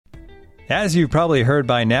As you've probably heard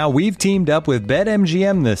by now, we've teamed up with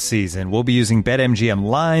BetMGM this season. We'll be using BetMGM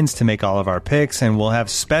lines to make all of our picks, and we'll have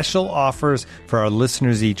special offers for our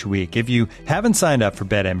listeners each week. If you haven't signed up for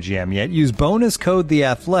BetMGM yet, use bonus code The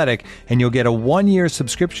Athletic, and you'll get a 1-year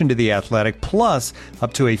subscription to The Athletic, plus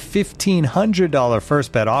up to a $1,500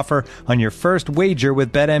 first bet offer on your first wager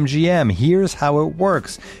with BetMGM. Here's how it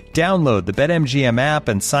works. Download the BetMGM app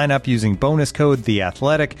and sign up using bonus code The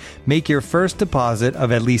Athletic. Make your first deposit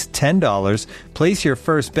of at least $10. Place your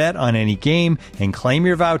first bet on any game and claim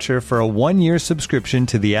your voucher for a 1-year subscription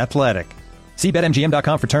to The Athletic. See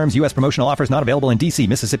BetMGM.com for terms. U.S. promotional offers not available in D.C.,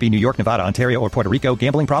 Mississippi, New York, Nevada, Ontario, or Puerto Rico.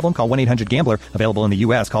 Gambling problem? Call 1-800-GAMBLER. Available in the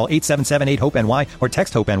U.S. Call 877-8-HOPE-NY or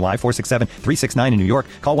text HOPE-NY 467-369 in New York.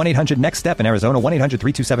 Call 1-800-NEXT-STEP in Arizona.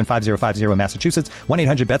 1-800-327-5050 in Massachusetts.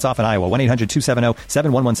 1-800-BETS-OFF in Iowa.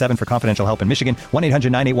 1-800-270-7117 for confidential help in Michigan.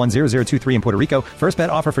 1-800-981-0023 in Puerto Rico. First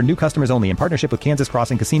bet offer for new customers only in partnership with Kansas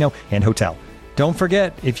Crossing Casino and Hotel. Don't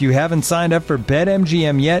forget, if you haven't signed up for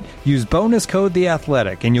BetMGM yet, use bonus code The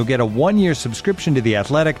Athletic, and you'll get a 1-year subscription to The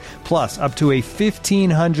Athletic, plus up to a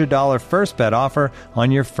 $1,500 first bet offer on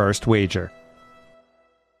your first wager.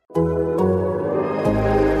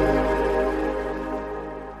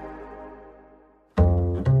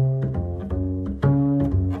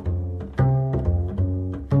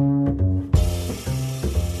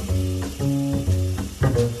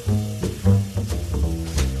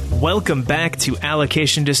 Welcome back to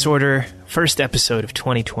Allocation Disorder, first episode of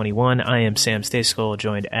 2021. I am Sam Stejskal,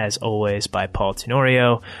 joined as always by Paul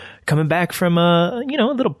Tenorio, coming back from a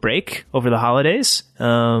little break over the holidays.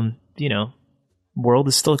 World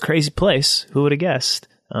is still a crazy place. Who would have guessed?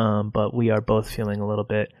 But we are both feeling a little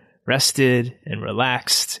bit rested and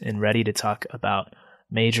relaxed and ready to talk about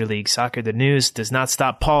Major League Soccer. The news does not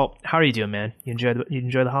stop. Paul, how are you doing, man? You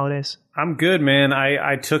enjoy the holidays? I'm good, man.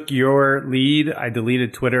 I took your lead. I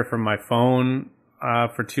deleted Twitter from my phone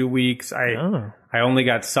for 2 weeks. I only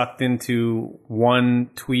got sucked into one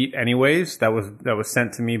tweet anyways that was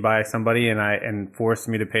sent to me by somebody and forced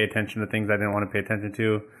me to pay attention to things I didn't want to pay attention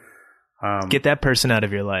to. Get that person out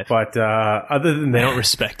of your life. But other than that, they don't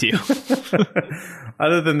respect you.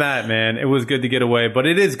 Other than that, man, it was good to get away. But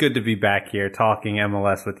it is good to be back here talking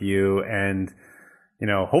MLS with you and,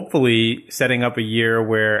 hopefully setting up a year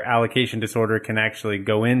where Allocation Disorder can actually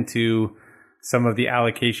go into some of the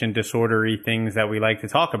allocation disorder-y things that we like to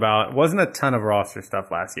talk about. Wasn't a ton of roster stuff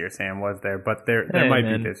last year, Sam, was there? But there might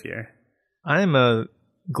be this year. I'm a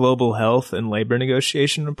global health and labor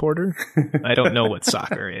negotiation reporter. I don't know what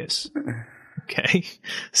soccer is. Okay.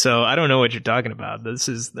 So I don't know what you're talking about.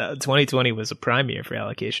 2020 was a prime year for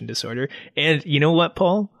Allocation Disorder. And you know what,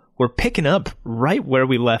 Paul? We're picking up right where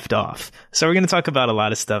we left off. So we're going to talk about a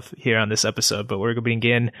lot of stuff here on this episode, but we're going to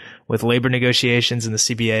begin with labor negotiations in the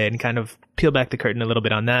CBA and kind of peel back the curtain a little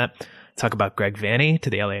bit on that. Talk about Greg Vanney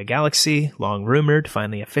to the LA Galaxy, long rumored,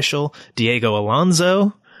 finally official. Diego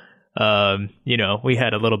Alonso. We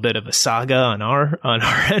had a little bit of a saga on our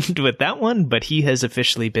end with that one, but he has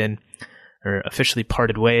officially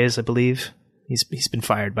parted ways, I believe. He's been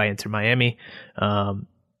fired by Inter Miami.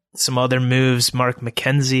 Some other moves, Mark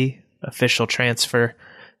McKenzie, official transfer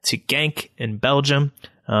to Genk in Belgium.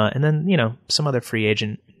 And then, some other free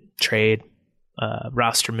agent trade,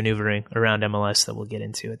 roster maneuvering around MLS that we'll get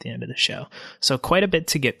into at the end of the show. So quite a bit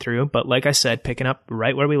to get through, but like I said, picking up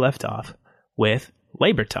right where we left off with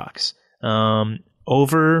labor talks.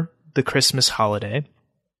 Over the Christmas holiday,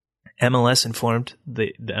 MLS informed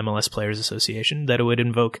the MLS Players Association that it would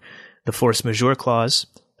invoke the force majeure clause,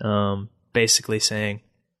 basically saying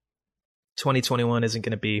 2021 isn't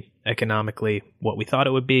going to be economically what we thought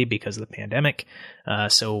it would be because of the pandemic.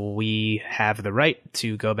 So we have the right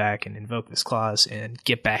to go back and invoke this clause and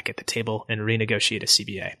get back at the table and renegotiate a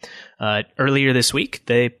CBA. Earlier this week,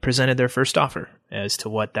 they presented their first offer as to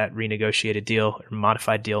what that renegotiated deal or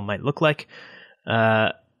modified deal might look like.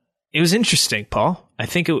 It was interesting, Paul. I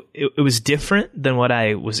think it was different than what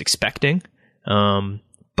I was expecting,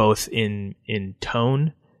 both in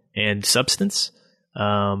tone and substance.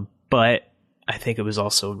 But I think it was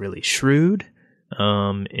also really shrewd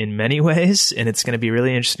in many ways, and it's going to be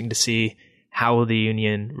really interesting to see how the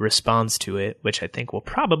union responds to it, which I think will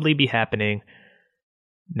probably be happening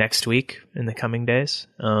next week in the coming days.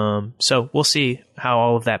 So we'll see how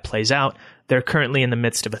all of that plays out. They're currently in the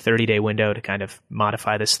midst of a 30-day window to kind of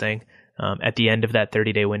modify this thing. At the end of that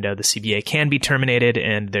 30-day window, the CBA can be terminated,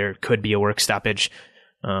 and there could be a work stoppage.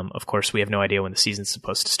 Of course, we have no idea when the season's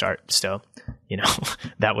supposed to start, so,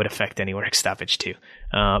 that would affect any work stoppage too.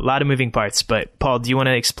 A lot of moving parts, but Paul, do you want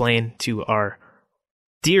to explain to our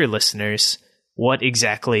dear listeners what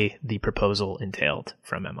exactly the proposal entailed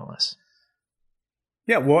from MLS?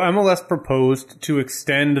 Yeah, well, MLS proposed to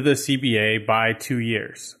extend the CBA by 2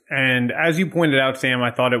 years. And as you pointed out, Sam,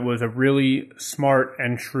 I thought it was a really smart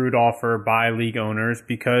and shrewd offer by league owners,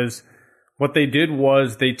 because what they did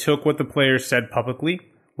was they took what the players said publicly,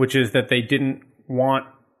 which is that they didn't want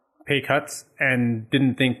pay cuts and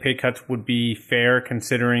didn't think pay cuts would be fair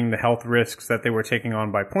considering the health risks that they were taking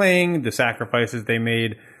on by playing, the sacrifices they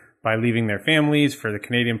made by leaving their families for the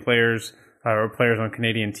Canadian players, or players on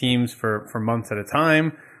Canadian teams for months at a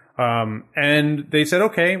time. And they said,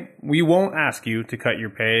 okay, we won't ask you to cut your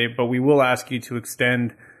pay, but we will ask you to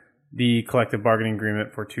extend the collective bargaining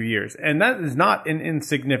agreement for 2 years. And that is not an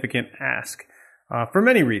insignificant ask for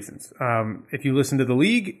many reasons. If you listen to the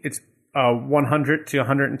league, it's $100 to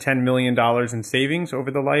 $110 million in savings over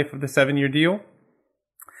the life of the 7-year deal.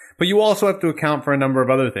 But you also have to account for a number of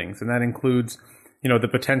other things, and that includes, the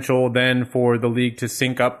potential then for the league to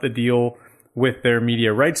sync up the deal with their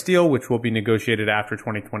media rights deal, which will be negotiated after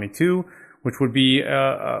 2022, which would be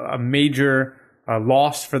a major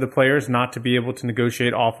loss for the players not to be able to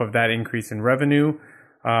negotiate off of that increase in revenue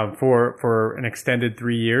for an extended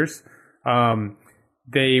 3 years.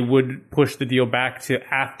 They would push the deal back to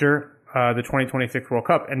after the 2026 World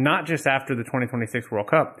Cup, and not just after the 2026 World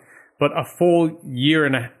Cup, but a full year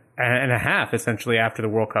and a half essentially after the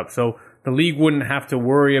World Cup. So the league wouldn't have to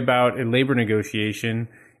worry about a labor negotiation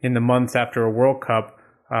in the months after a World Cup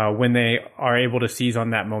when they are able to seize on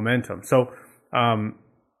that momentum. So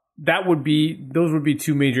those would be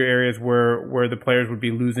two major areas where the players would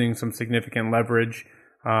be losing some significant leverage,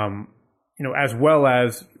 as well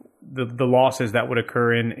as the losses that would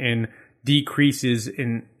occur in decreases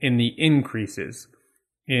in the increases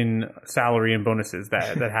in salary and bonuses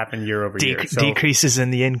that happen year over year. So, decreases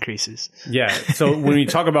in the increases. Yeah. So when we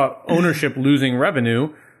talk about ownership losing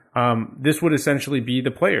revenue, this would essentially be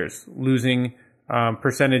the players losing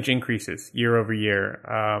percentage increases year over year,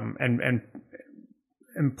 and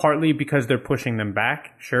partly because they're pushing them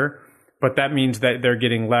back, sure, but that means that they're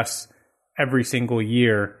getting less every single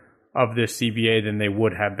year of this CBA than they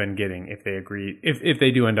would have been getting if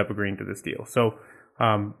they do end up agreeing to this deal. So,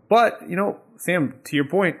 but Sam, to your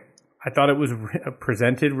point, I thought it was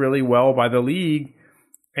presented really well by the league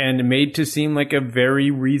and made to seem like a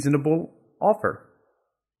very reasonable offer.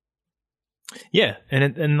 Yeah,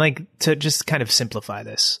 and like, to just kind of simplify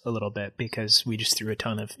this a little bit, because we just threw a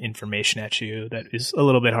ton of information at you that is a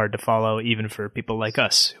little bit hard to follow, even for people like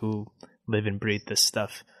us who live and breathe this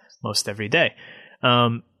stuff most every day.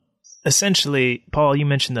 Essentially, Paul, you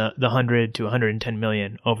mentioned the 100 to 110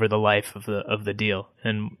 million over the life of the deal,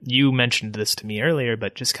 and you mentioned this to me earlier,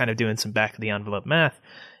 but just kind of doing some back of the envelope math,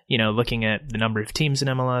 looking at the number of teams in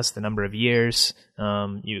MLS, the number of years,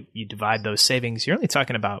 you divide those savings, you're only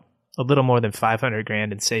talking about a little more than 500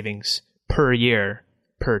 grand in savings per year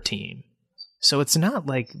per team. So it's not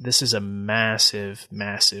like this is a massive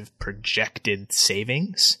projected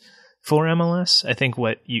savings for MLS. I think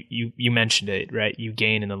what you mentioned it, right? You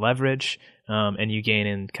gain in the leverage, and you gain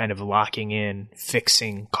in kind of locking in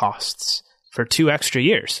fixing costs for 2 extra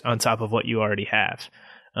years on top of what you already have.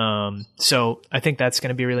 So I think that's going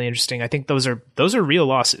to be really interesting. I think those are real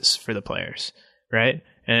losses for the players, right?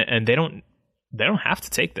 And they don't have to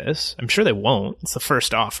take this. I'm sure they won't. It's the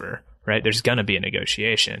first offer, right? There's going to be a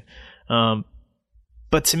negotiation.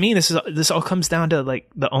 But to me, this all comes down to, like,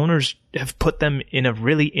 the owners have put them in a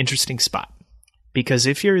really interesting spot. Because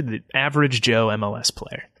if you're the average Joe MLS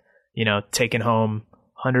player, taking home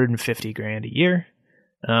 150 grand a year,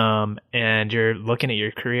 and you're looking at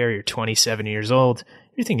your career, you're 27 years old,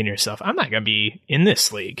 you're thinking to yourself, I'm not going to be in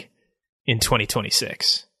this league in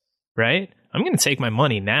 2026, right? I'm going to take my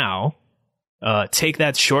money now, take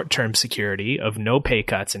that short-term security of no pay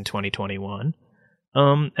cuts in 2021,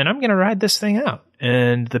 and I'm going to ride this thing out.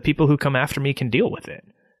 And the people who come after me can deal with it.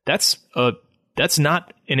 That's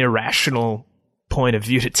not an irrational point of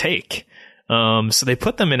view to take. So they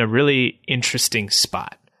put them in a really interesting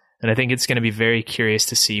spot. And I think it's going to be very curious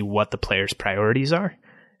to see what the players' priorities are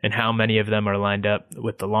and how many of them are lined up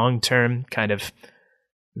with the long-term kind of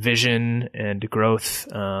vision and growth,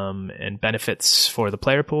 and benefits for the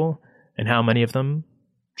player pool, and how many of them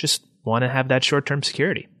just want to have that short-term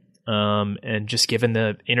security. And just given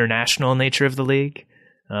the international nature of the league,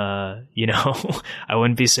 I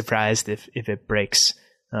wouldn't be surprised if it breaks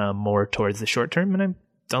more towards the short term, and I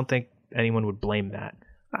don't think anyone would blame that.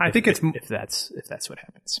 If that's what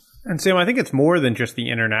happens. And Sam, I think it's more than just the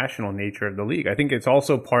international nature of the league. I think it's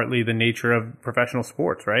also partly the nature of professional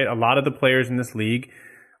sports, right? A lot of the players in this league,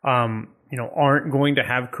 aren't going to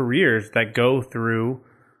have careers that go through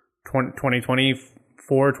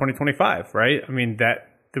 2024, 2025, right? I mean,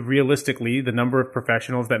 realistically, the number of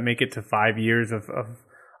professionals that make it to 5 years of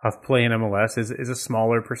play in MLS is a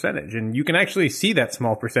smaller percentage. And you can actually see that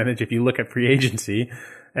small percentage if you look at free agency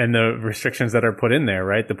and the restrictions that are put in there,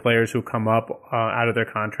 right? The players who come up out of their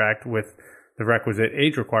contract with the requisite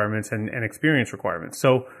age requirements and experience requirements.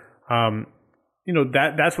 So,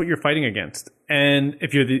 that's what you're fighting against. And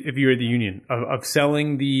if you're the union of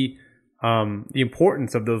selling the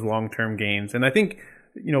importance of those long-term gains. And I think,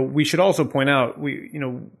 we should also point out,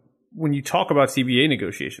 when you talk about CBA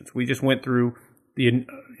negotiations, we just went through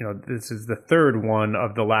this is the third one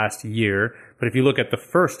of the last year. But if you look at the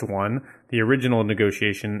first one, the original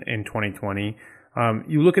negotiation in 2020,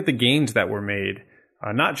 you look at the gains that were made,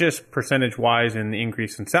 not just percentage-wise in the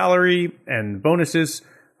increase in salary and bonuses,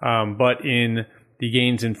 but in the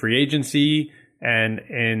gains in free agency and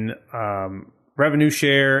in revenue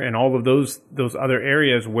share and all of those other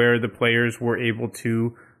areas where the players were able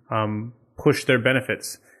to push their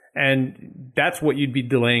benefits. And that's what you'd be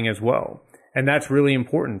delaying as well. And that's really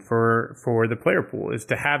important for the player pool, is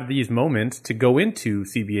to have these moments to go into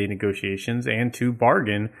CBA negotiations and to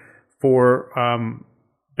bargain for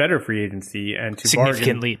better free agency and to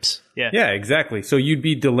significant leaps. Yeah, exactly. So you'd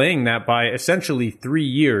be delaying that by essentially 3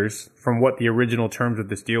 years from what the original terms of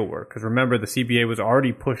this deal were. Because remember, the CBA was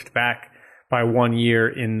already pushed back by 1 year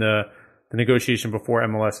in the negotiation before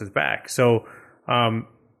MLS is back. So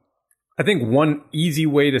I think one easy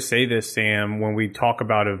way to say this, Sam, when we talk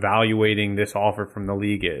about evaluating this offer from the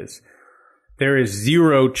league is there is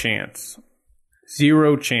zero chance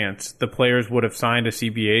the players would have signed a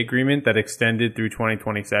CBA agreement that extended through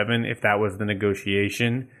 2027 if that was the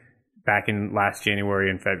negotiation back in last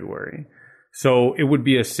January and February. So it would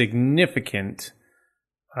be a significant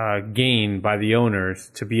gain by the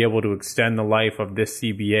owners to be able to extend the life of this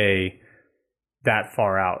CBA that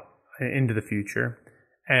far out into the future.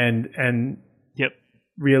 And yep,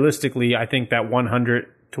 realistically, I think that $100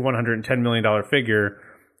 to $110 million figure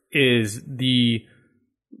is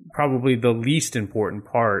probably the least important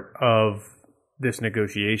part of this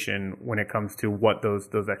negotiation when it comes to what those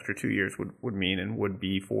extra 2 years would mean and would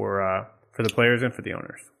be for the players and for the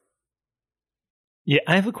owners. Yeah,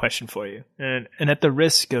 I have a question for you, and at the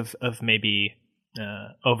risk of maybe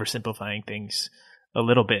oversimplifying things a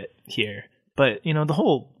little bit here. But, the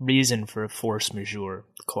whole reason for a force majeure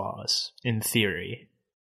clause, in theory,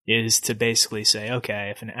 is to basically say,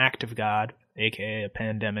 okay, if an act of God, aka a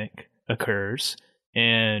pandemic, occurs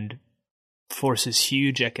and forces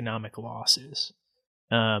huge economic losses,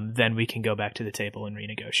 then we can go back to the table and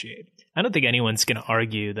renegotiate. I don't think anyone's going to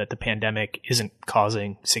argue that the pandemic isn't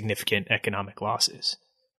causing significant economic losses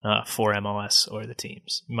for MLS or the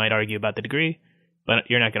teams. You might argue about the degree, but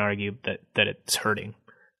you're not going to argue that it's hurting.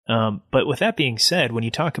 But with that being said, when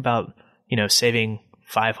you talk about, saving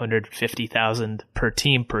 $550,000 per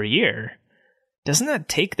team per year, doesn't that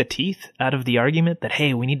take the teeth out of the argument that,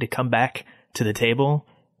 hey, we need to come back to the table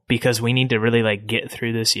because we need to really get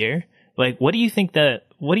through this year? What do you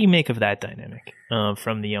make of that dynamic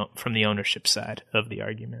from the ownership side of the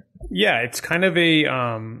argument? Yeah, it's kind of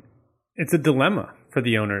it's a dilemma for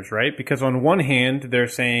the owners, right? Because on one hand, they're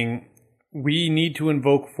saying, we need to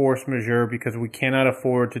invoke force majeure because we cannot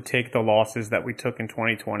afford to take the losses that we took in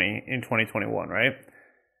 2020, in 2021, right?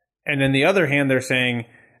 And then the other hand, they're saying,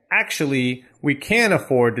 actually, we can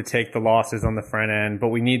afford to take the losses on the front end, but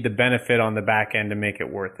we need the benefit on the back end to make it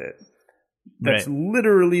worth it. That's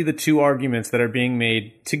literally the two arguments that are being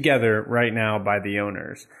made together right now by the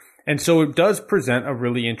owners. And so it does present a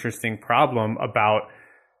really interesting problem about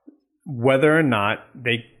whether or not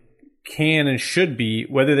they can and should be,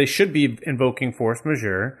 whether they should be invoking force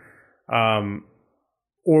majeure,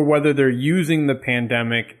 or whether they're using the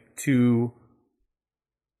pandemic to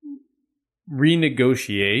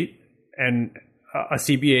renegotiate a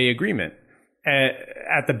CBA agreement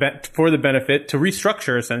for the benefit to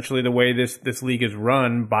restructure essentially the way this league is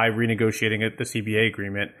run by renegotiating the CBA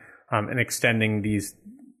agreement and extending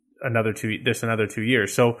another 2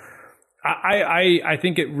 years. So I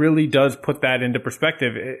think it really does put that into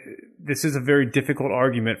perspective. This is a very difficult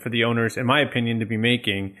argument for the owners, in my opinion, to be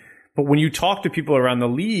making. But when you talk to people around the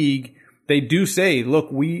league, they do say,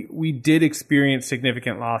 look, we did experience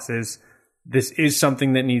significant losses. This is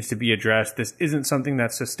something that needs to be addressed. This isn't something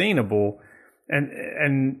that's sustainable.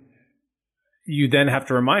 And you then have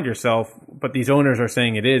to remind yourself, but these owners are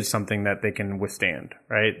saying it is something that they can withstand,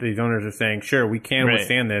 right? These owners are saying, sure, we can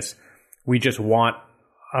withstand this. We just want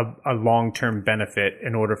a long-term benefit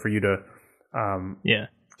in order for you to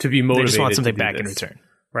be motivated. They just want something back in return.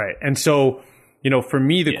 Right. And so, for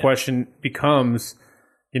me, the question becomes,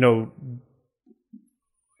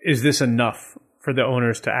 is this enough for the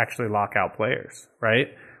owners to actually lock out players, right?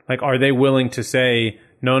 Like, are they willing to say,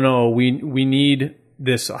 no, we need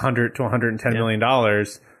this $100 to $110 million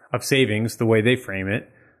of savings, the way they frame it,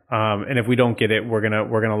 and if we don't get it, we're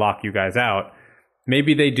gonna lock you guys out.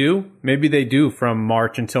 Maybe they do from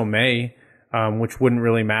March until May, which wouldn't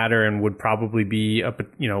really matter and would probably be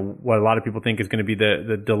what a lot of people think is going to be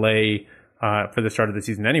the delay for the start of the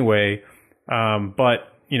season anyway. But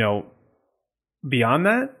beyond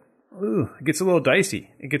that, it gets a little dicey.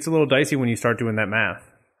 It gets a little dicey when you start doing that math.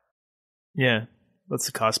 Yeah, that's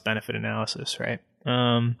the cost benefit analysis, right?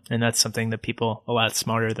 And that's something that people a lot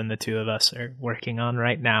smarter than the two of us are working on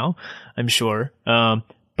right now, I'm sure.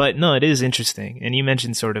 But no, it is interesting. And you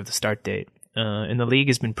mentioned sort of the start date. And the league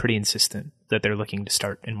has been pretty insistent that they're looking to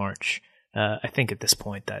start in March. I think at this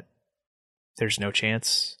point that there's no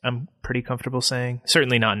chance, I'm pretty comfortable saying.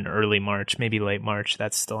 Certainly not in early March, maybe late March.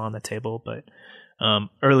 That's still on the table. But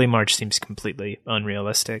early March seems completely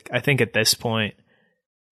unrealistic. I think at this point,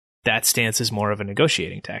 that stance is more of a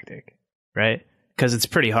negotiating tactic, right? Because it's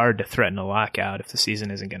pretty hard to threaten a lockout if the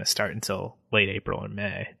season isn't going to start until late April or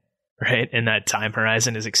May, right? And that time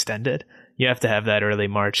horizon is extended. You have to have that early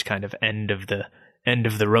March kind of end of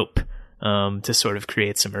the rope to sort of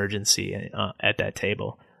create some urgency at that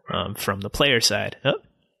table from the player side. Oh,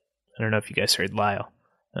 I don't know if you guys heard Lyle.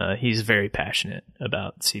 He's very passionate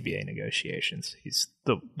about CBA negotiations. He's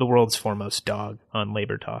the world's foremost dog on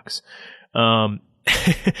labor talks.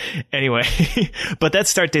 Anyway, but that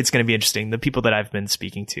start date's going to be interesting. The people that I've been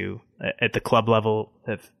speaking to at the club level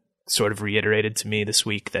have sort of reiterated to me this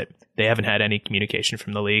week that they haven't had any communication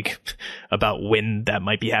from the league about when that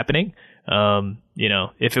might be happening.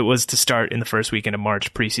 If it was to start in the first weekend of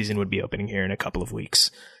March, preseason would be opening here in a couple of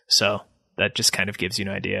weeks. So that just kind of gives you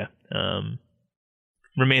an idea.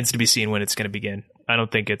 Remains to be seen when it's going to begin. I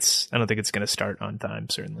don't think it's going to start on time,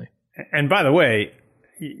 certainly. And by the way,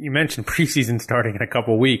 you mentioned preseason starting in a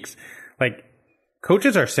couple of weeks. Like,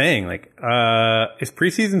 coaches are saying, is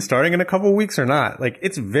preseason starting in a couple of weeks or not? Like,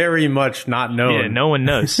 it's very much not known. Yeah, no one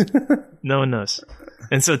knows. No one knows.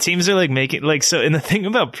 And so teams are making and the thing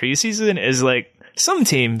about preseason is some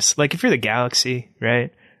teams, if you're the Galaxy,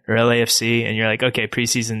 right? Or LAFC, and you're okay,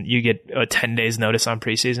 preseason, you get a 10 days notice on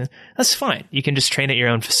preseason. That's fine. You can just train at your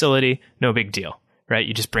own facility. No big deal, right?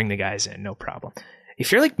 You just bring the guys in. No problem.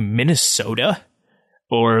 If you're Minnesota,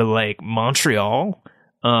 or Montreal,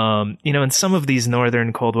 and some of these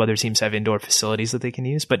northern cold weather teams have indoor facilities that they can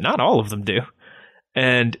use, but not all of them do.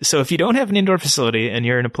 And so if you don't have an indoor facility and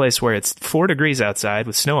you're in a place where it's 4 degrees outside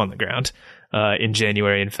with snow on the ground in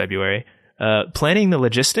January and February, planning the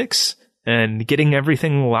logistics and getting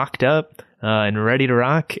everything locked up and ready to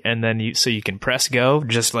rock, and then so you can press go,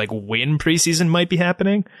 just when preseason might be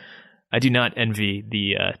happening. I do not envy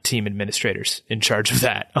the team administrators in charge of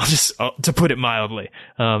that. To put it mildly,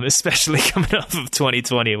 especially coming off of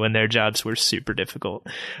 2020 when their jobs were super difficult.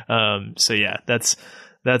 So yeah, that's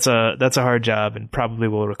a hard job and probably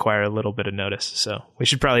will require a little bit of notice. So we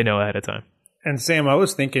should probably know ahead of time. And Sam, I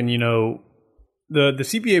was thinking, the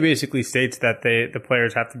CBA basically states that the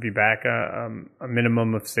players have to be back a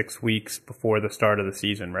minimum of 6 weeks before the start of the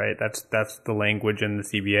season, right? That's the language in the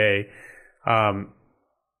CBA.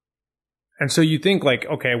 And so you think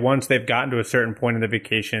okay, once they've gotten to a certain point in the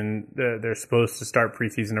vacation, they're supposed to start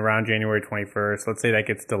preseason around January 21st. Let's say that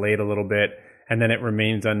gets delayed a little bit, and then it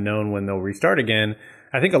remains unknown when they'll restart again.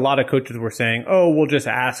 I think a lot of coaches were saying, we'll just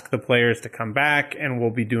ask the players to come back, and we'll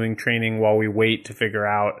be doing training while we wait to figure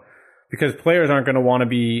out, because players aren't going to want to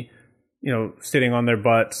be, sitting on their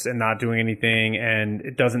butts and not doing anything, and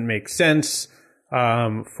it doesn't make sense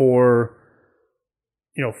for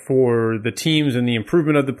the teams and the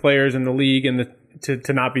improvement of the players in the league and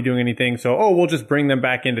to not be doing anything. So, we'll just bring them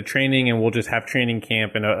back into training and we'll just have training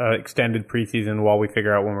camp and a extended preseason while we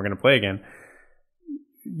figure out when we're going to play again.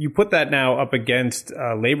 You put that now up against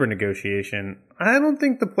labor negotiation. I don't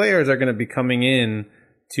think the players are going to be coming in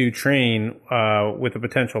to train with a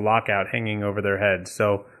potential lockout hanging over their heads.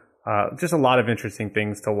 So, just a lot of interesting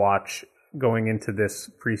things to watch going into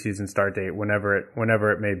this preseason start date,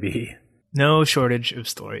 whenever it may be. No shortage of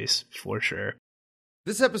stories, for sure.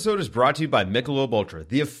 This episode is brought to you by Michelob Ultra,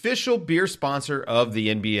 the official beer sponsor of the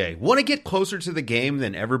NBA. Want to get closer to the game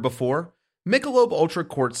than ever before? Michelob Ultra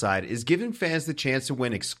Courtside is giving fans the chance to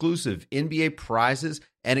win exclusive NBA prizes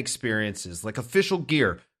and experiences like official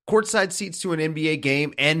gear, courtside seats to an NBA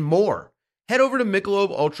game, and more. Head over to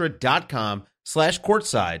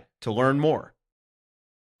MichelobUltra.com/courtside to learn more.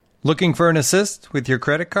 Looking for an assist with your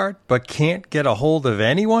credit card but can't get a hold of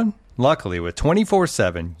anyone? Luckily, with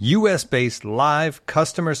 24/7 US-based live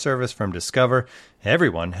customer service from Discover,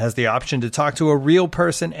 everyone has the option to talk to a real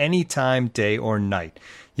person anytime, day or night.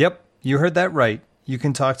 Yep, you heard that right. You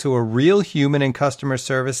can talk to a real human in customer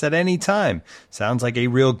service at any time. Sounds like a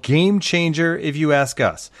real game changer if you ask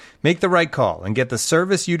us. Make the right call and get the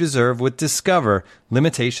service you deserve with Discover.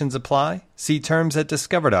 Limitations apply. See terms at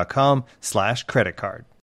discover.com/creditcard.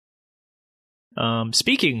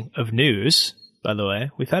 Speaking of news, by the way,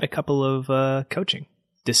 we've had a couple of coaching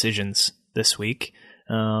decisions this week.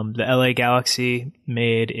 The LA Galaxy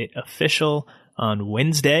made it official on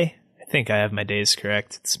Wednesday. I think I have my days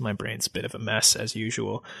correct. My brain's a bit of a mess as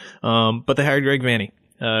usual. But they hired Greg Vanney.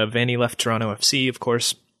 Vanney left Toronto FC, of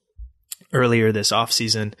course, earlier this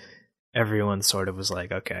offseason. Everyone sort of was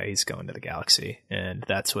like, okay, he's going to the Galaxy. And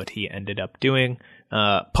that's what he ended up doing.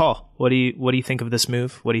 Paul, what do you think of this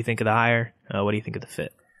move? What do you think of the hire? What do you think of the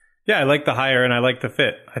fit? Yeah, I like the hire and I like the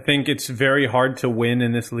fit. I think it's very hard to win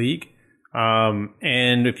in this league.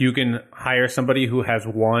 And if you can hire somebody who has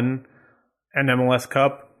won an MLS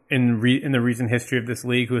Cup in the recent history of this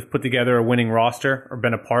league, who has put together a winning roster or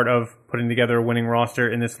been a part of putting together a winning roster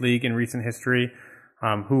in this league in recent history,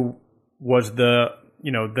 who was the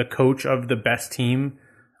coach of the best team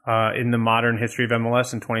in the modern history of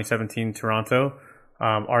MLS in 2017 Toronto,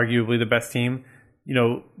 arguably the best team,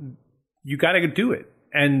 you got to do it.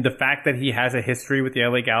 And the fact that he has a history with the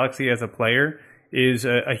LA Galaxy as a player is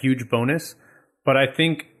a huge bonus. But I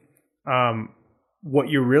think what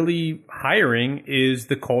you're really hiring is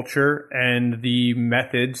the culture and the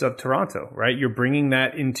methods of Toronto, right? You're bringing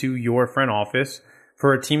that into your front office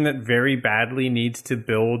for a team that very badly needs to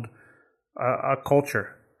build a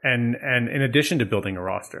culture and in addition to building a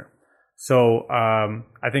roster. So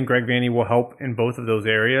I think Greg Vanney will help in both of those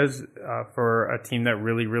areas for a team that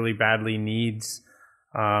really, really badly needs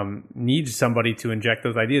somebody to inject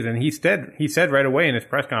those ideas. And he said right away in his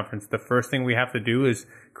press conference, the first thing we have to do is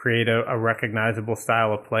create a recognizable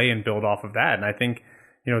style of play and build off of that. And I think,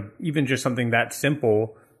 even just something that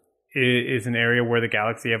simple is an area where the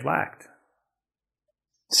Galaxy have lacked.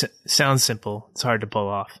 Sounds simple. It's hard to pull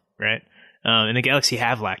off, right? And the Galaxy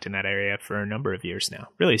have lacked in that area for a number of years now,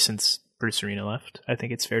 really since Bruce Arena left, I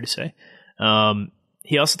think it's fair to say.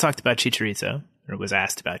 He also talked about Chicharito, or was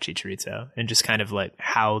asked about Chicharito, and just kind of like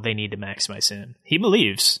how they need to maximize him. He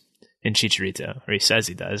believes in Chicharito, or he says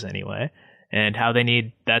he does anyway, and how they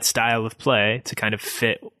need that style of play to kind of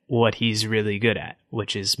fit what he's really good at,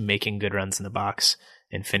 which is making good runs in the box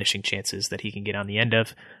and finishing chances that he can get on the end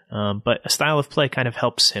of. But a style of play kind of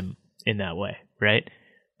helps him in that way, right?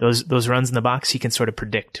 Those runs in the box, he can sort of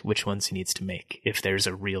predict which ones he needs to make if there's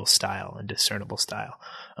a real style and discernible style.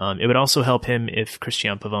 It would also help him if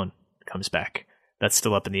Cristian Pavón comes back. That's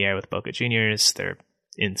still up in the air with Boca Juniors. They're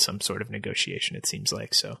in some sort of negotiation, it seems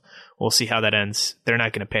like. So we'll see how that ends. They're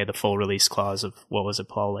not going to pay the full release clause of, what was it,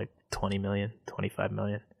 Paul, like $20 million, $25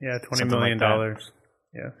 million? Yeah, $20 million. Like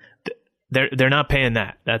yeah. They're not paying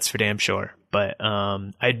that. That's for damn sure. But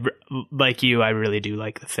I'd like you. I really do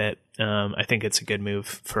like the fit. I think it's a good move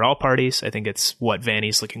for all parties. I think it's what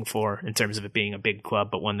Vanney's looking for in terms of it being a big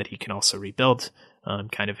club, but one that he can also rebuild,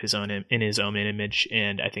 kind of his own image.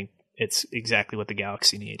 And I think it's exactly what the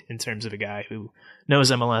Galaxy need in terms of a guy who knows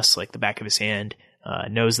MLS like the back of his hand,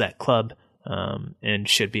 knows that club, and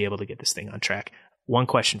should be able to get this thing on track. One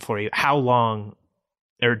question for you: how long,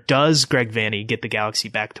 or does Greg Vanney get the Galaxy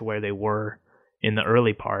back to where they were in the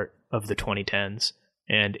early part of the 2010s?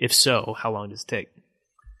 And if so, how long does it take?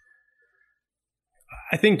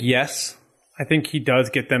 I think yes. I think he does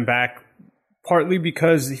get them back, partly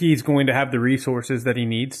because he's going to have the resources that he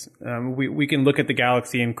needs. We can look at the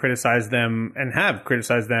Galaxy and criticize them, and have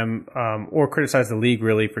criticized them, or criticize the league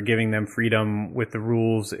really for giving them freedom with the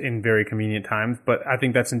rules in very convenient times. But I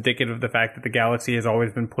think that's indicative of the fact that the Galaxy has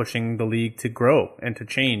always been pushing the league to grow and to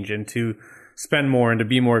change and to spend more and to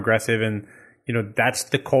be more aggressive. And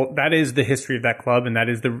that is the history of that club, and that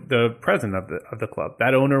is the president of the club.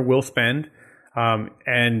 That owner will spend,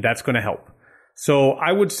 and that's going to help. So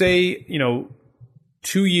I would say,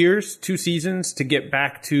 2 seasons to get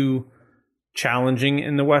back to challenging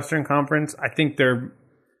in the Western Conference. I think they're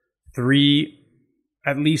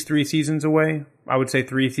at least 3 seasons away. I would say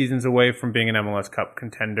 3 seasons away from being an MLS Cup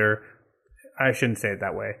contender. I shouldn't say it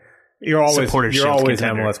that way. You're always an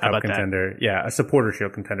MLS Cup contender. That? Yeah, a Supporter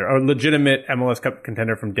Shield contender, a legitimate MLS Cup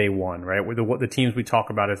contender from day one, right? Where the teams we talk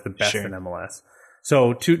about as the best in MLS.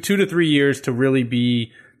 So 2 to 3 years to really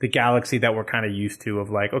be the Galaxy that we're kind of used to, of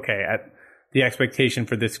like, okay, the expectation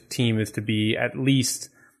for this team is to be at least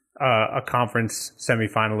a conference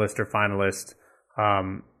semifinalist or finalist,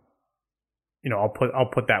 I'll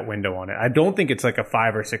put that window on it. I don't think it's like a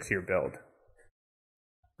 5 or 6 year build.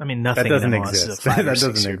 I mean, nothing that doesn't in MLS exist. is a 5 That or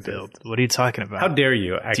doesn't 6 year exist. build. What are you talking about? How dare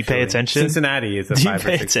you? Actually, do you pay attention? Cincinnati is a Do you 5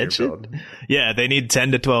 pay or 6 year attention? build. Yeah, they need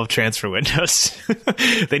 10 to 12 transfer windows.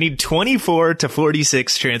 They need 24 to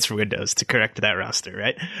 46 transfer windows to correct that roster,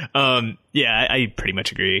 right? Yeah, I pretty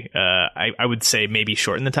much agree. I would say maybe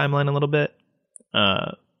shorten the timeline a little bit.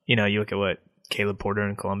 You look at what Caleb Porter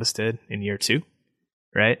in Columbus did in year 2,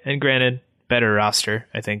 right? And granted, better roster,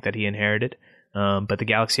 I think, that he inherited. But the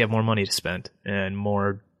Galaxy have more money to spend and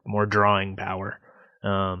more drawing power.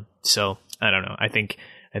 So I don't know. I think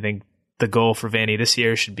the goal for Vanny this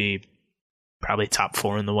year should be probably top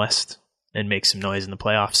 4 in the West and make some noise in the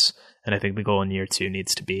playoffs. And I think the goal in year 2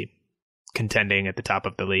 needs to be contending at the top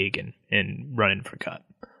of the league and running for cup.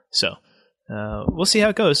 So we'll see how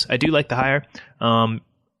it goes. I do like the hire.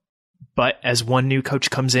 But as one new coach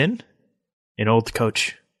comes in, an old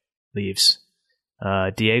coach leaves.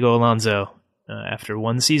 Diego Alonso, after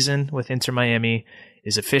one season with Inter Miami,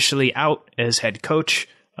 is officially out as head coach.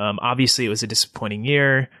 Obviously, it was a disappointing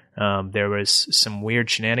year. There was some weird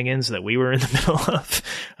shenanigans that we were in the middle of,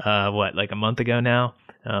 like a month ago now,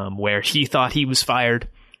 where he thought he was fired.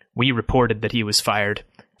 We reported that he was fired.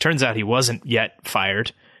 Turns out he wasn't yet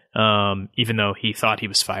fired, even though he thought he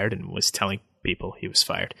was fired and was telling people he was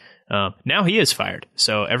fired. Now he is fired.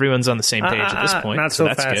 So everyone's on the same page at this point. Not so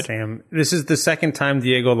that's fast, good. Sam. This is the second time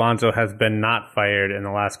Diego Alonso has been not fired in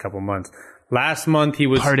the last couple months. Last month he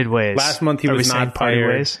was parted ways. Last month he Are was we saying not parted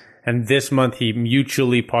fired, ways? and this month he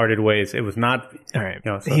mutually parted ways. It was not. All right,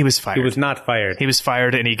 So he was fired. He was not fired. He was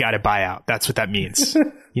fired, and he got a buyout. That's what that means. All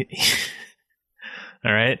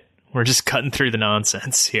right, we're just cutting through the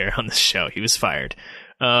nonsense here on this show. He was fired.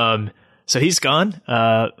 So he's gone.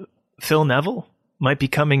 Phil Neville might be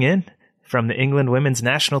coming in from the England women's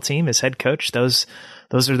national team as head coach. Those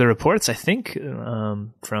are the reports, I think,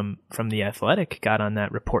 from The Athletic. Got on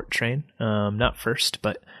that report train. Not first,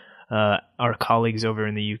 but our colleagues over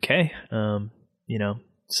in the UK.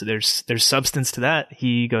 So there's substance to that.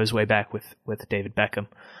 He goes way back with David Beckham.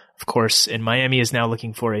 Of course, and Miami is now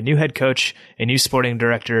looking for a new head coach, a new sporting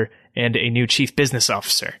director, and a new chief business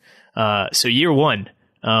officer. So year 1,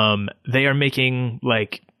 they are making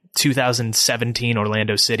like 2017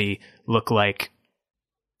 Orlando City look like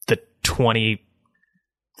the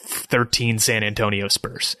 2013 San Antonio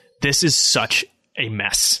Spurs. This is such a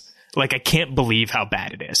mess. Like, I can't believe how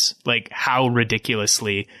bad it is. Like, how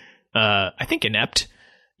ridiculously, I think, inept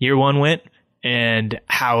year 1 went, and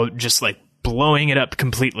how just like blowing it up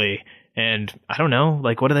completely. And I don't know,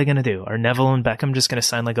 like, what are they going to do? Are Neville and Beckham just going to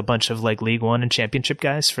sign like a bunch of like League One and Championship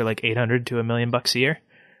guys for like $800 to $1 million a year?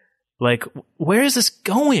 Like, where is this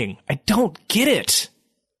going? I don't get it.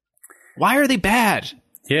 Why are they bad?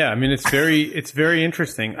 Yeah, I mean, it's very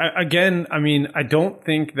interesting. I don't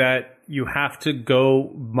think that you have to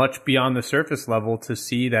go much beyond the surface level to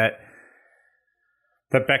see that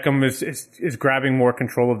Beckham is grabbing more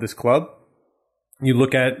control of this club. You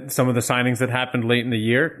look at some of the signings that happened late in the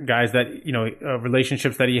year, guys that,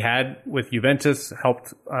 relationships that he had with Juventus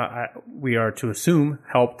helped, we are to assume,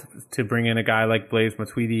 helped to bring in a guy like Blaise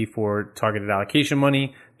Matuidi for targeted allocation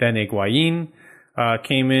money. Then Higuain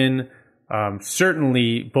came in.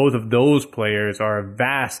 Certainly, both of those players are a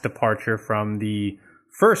vast departure from the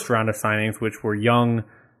first round of signings, which were young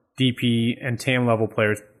DP and TAM level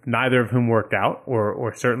players, neither of whom worked out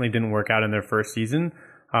or certainly didn't work out in their first season.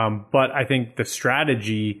 But I think the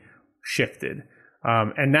strategy shifted.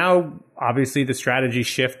 And now, obviously, the strategy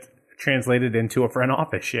shift translated into a front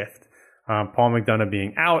office shift. Paul McDonough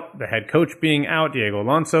being out, the head coach being out, Diego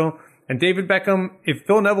Alonso, and David Beckham. If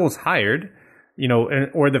Phil Neville's hired,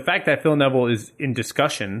 or the fact that Phil Neville is in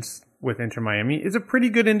discussions with Inter Miami is a pretty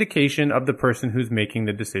good indication of the person who's making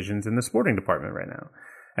the decisions in the sporting department right now.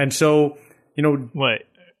 And so, what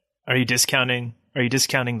are you discounting? Are you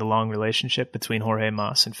discounting the long relationship between Jorge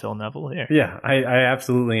Mas and Phil Neville here? Yeah, I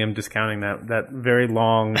absolutely am discounting that very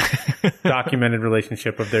long documented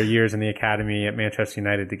relationship of their years in the academy at Manchester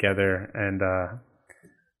United together, and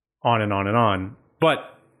on and on and on. But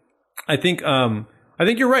I think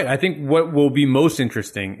you're right. I think what will be most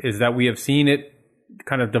interesting is that we have seen it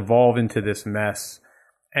kind of devolve into this mess,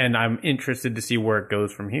 and I'm interested to see where it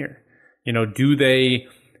goes from here. Do they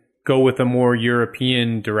go with a more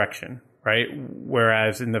European direction? Right?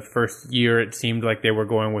 Whereas in the first year, it seemed like they were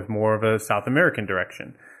going with more of a South American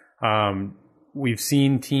direction. We've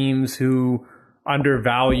seen teams who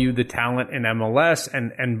undervalue the talent in MLS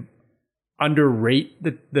and underrate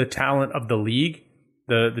the talent of the league,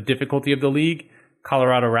 the difficulty of the league.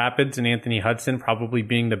 Colorado Rapids and Anthony Hudson probably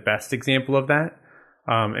being the best example of that,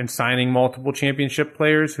 and signing multiple championship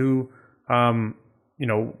players who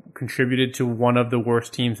contributed to one of the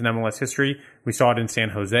worst teams in MLS history. We saw it in San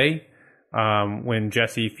Jose when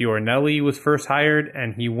Jesse Fiorinelli was first hired,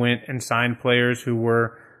 and he went and signed players who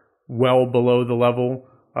were well below the level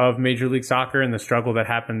of Major League Soccer and the struggle that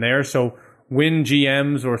happened there. So when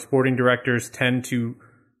GMs or sporting directors tend to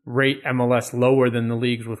rate MLS lower than the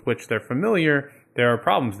leagues with which they're familiar, there are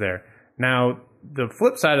problems there. Now, the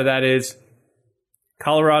flip side of that is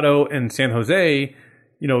Colorado and San Jose,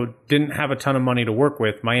 didn't have a ton of money to work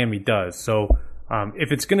with. Miami does. So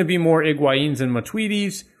if it's going to be more Higuaíns and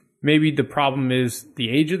Matuidis, maybe the problem is the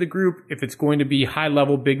age of the group. If it's going to be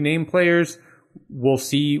high-level big-name players, we'll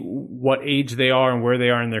see what age they are and where they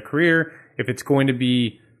are in their career. If it's going to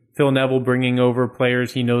be Phil Neville bringing over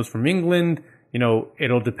players he knows from England,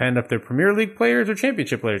 it'll depend if they're Premier League players or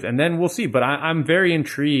Championship players, and then we'll see. But I'm very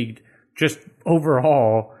intrigued just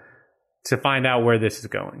overall to find out where this is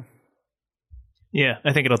going. Yeah,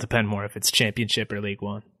 I think it'll depend more if it's Championship or League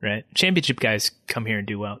One, right? Championship guys come here and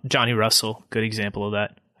do well. Johnny Russell, good example of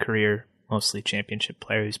that. Career, mostly Championship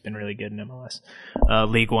player who's been really good in MLS.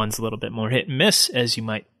 League One's a little bit more hit and miss, as you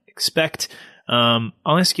might expect. I'll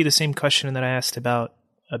ask you the same question that I asked about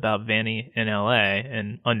Vanny in LA,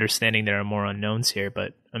 and understanding there are more unknowns here.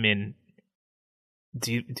 But I mean,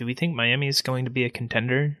 do we think Miami is going to be a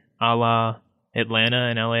contender, a la Atlanta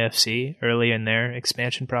and LAFC, early in their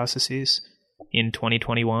expansion processes in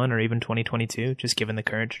 2021 or even 2022, just given the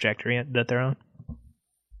current trajectory that they're on?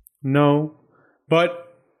 No, but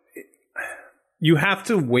you have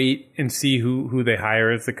to wait and see who they hire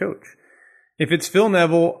as the coach. If it's Phil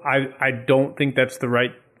Neville, I don't think that's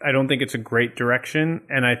I don't think it's a great direction.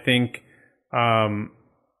 And I think, what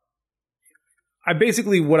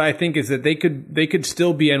I think is that they could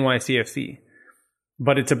still be NYCFC,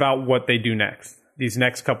 but it's about what they do next, these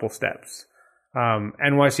next couple steps.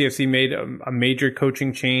 NYCFC made a major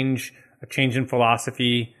coaching change, a change in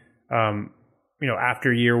philosophy,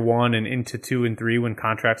 after year 1 and into 2 and 3 when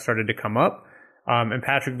contracts started to come up. And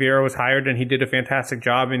Patrick Vieira was hired, and he did a fantastic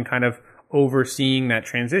job in kind of overseeing that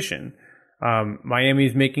transition.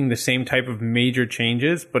 Miami's making the same type of major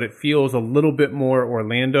changes, but it feels a little bit more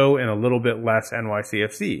Orlando and a little bit less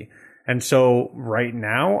NYCFC. And so right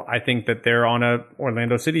now, I think that they're on a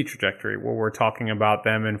Orlando City trajectory where we're talking about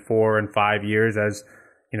them in 4 and 5 years as,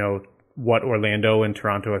 what Orlando and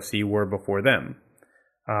Toronto FC were before them.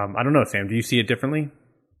 I don't know, Sam, do you see it differently?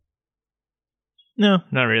 No,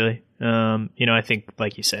 not really. I think,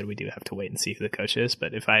 like you said, we do have to wait and see who the coach is.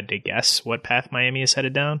 But if I had to guess what path Miami is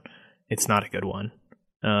headed down, it's not a good one.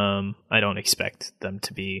 I don't expect them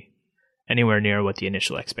to be anywhere near what the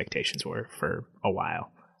initial expectations were for a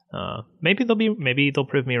while. Maybe they'll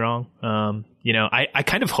prove me wrong. I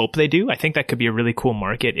kind of hope they do. I think that could be a really cool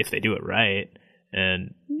market if they do it right.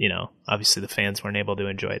 And, obviously the fans weren't able to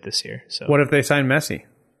enjoy it this year. So what if they sign Messi?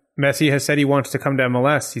 Messi has said he wants to come to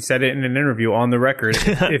MLS. He said it in an interview on the record.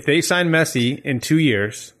 If they sign Messi in 2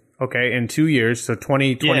 years, so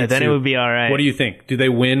 2022. Yeah, then it would be all right. What do you think? Do they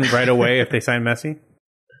win right away if they sign Messi?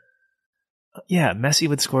 Yeah, Messi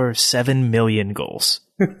would score 7 million goals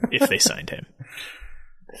if they signed him.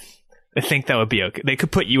 I think that would be okay. They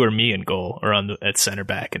could put you or me in goal or at center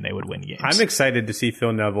back, and they would win games. I'm excited to see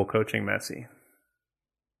Phil Neville coaching Messi.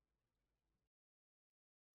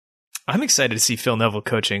 I'm excited to see Phil Neville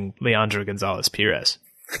coaching Leandro Gonzalez Perez.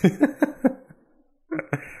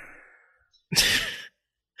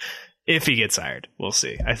 If he gets hired, we'll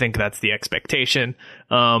see. I think that's the expectation.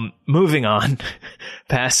 Moving on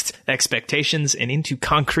past expectations and into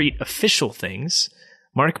concrete official things,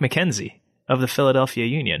 Mark McKenzie of the Philadelphia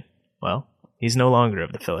Union. Well, he's no longer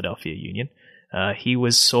of the Philadelphia Union. He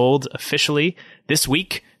was sold officially this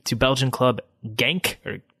week to Belgian club Genk,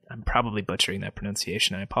 or I'm probably butchering that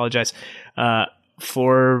pronunciation. I apologize.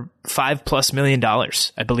 For $5+ million.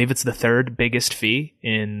 I believe it's the third biggest fee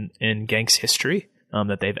in Genk's history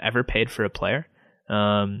that they've ever paid for a player.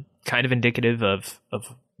 Kind of indicative of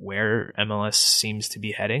where MLS seems to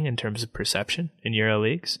be heading in terms of perception in Euro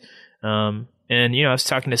leagues. And I was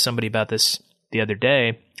talking to somebody about this the other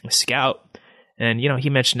day, a scout, and he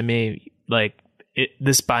mentioned to me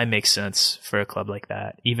this buy makes sense for a club like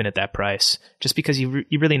that, even at that price, just because you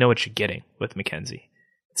really know what you're getting with McKenzie.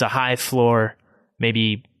 It's a high floor,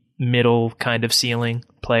 maybe middle kind of ceiling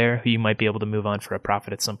player who you might be able to move on for a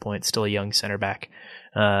profit at some point, still a young center back.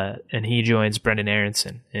 And he joins Brendan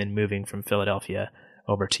Aronson in moving from Philadelphia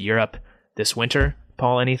over to Europe this winter.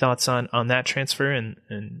 Paul, any thoughts on that transfer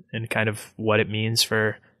and kind of what it means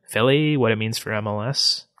for Philly, what it means for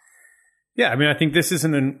MLS? Yeah, I think this is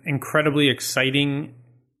an incredibly exciting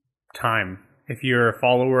time if you're a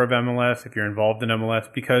follower of MLS, if you're involved in MLS,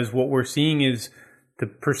 because what we're seeing is the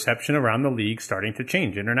perception around the league starting to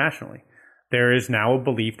change internationally. There is now a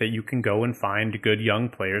belief that you can go and find good young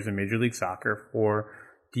players in Major League Soccer for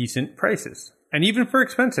decent prices, and even for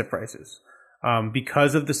expensive prices.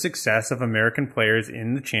 Because of the success of American players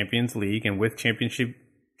in the Champions League and with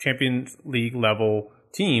Champions League level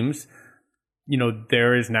teams,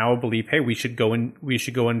 there is now a belief, hey, we should go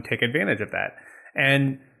and take advantage of that.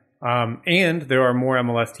 And there are more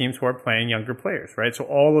MLS teams who are playing younger players, right? So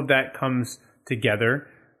all of that comes together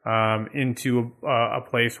into a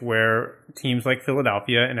place where teams like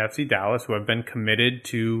Philadelphia and FC Dallas, who have been committed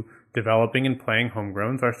to developing and playing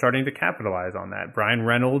homegrowns, are starting to capitalize on that. Brian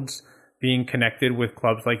Reynolds being connected with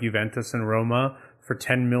clubs like Juventus and Roma for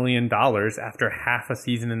 $10 million after half a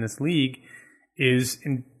season in this league is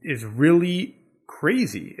really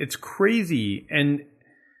crazy. It's crazy, and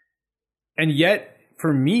yet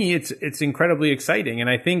for me, it's incredibly exciting. And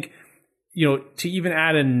I think, to even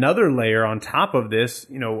add another layer on top of this,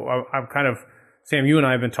 I'm kind of, Sam, you and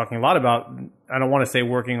I have been talking a lot about, I don't want to say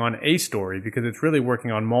working on a story, because it's really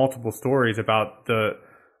working on multiple stories about the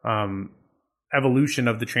evolution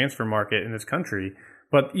of the transfer market in this country.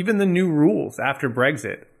 But even the new rules after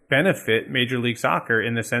Brexit benefit Major League Soccer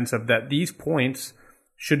in the sense of that these points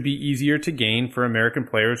should be easier to gain for American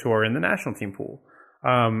players who are in the national team pool.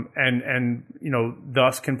 And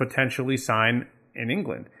thus can potentially sign in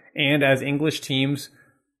England. And as English teams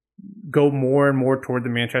go more and more toward the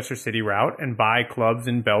Manchester City route and buy clubs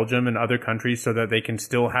in Belgium and other countries so that they can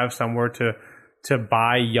still have somewhere to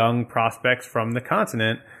buy young prospects from the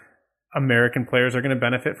continent, American players are going to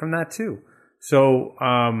benefit from that too. So,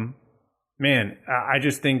 man, I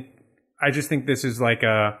just think this is like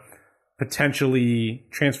a potentially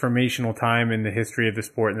transformational time in the history of the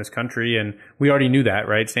sport in this country. And we already knew that,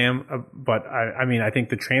 right, Sam? But I think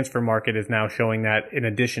the transfer market is now showing that, in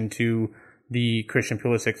addition to the Christian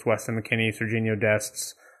Pulisic's, Weston McKennie, Serginho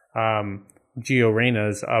Dest's, Gio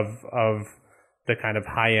Reyna's of the kind of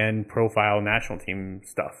high-end profile national team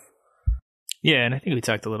stuff. Yeah, and I think we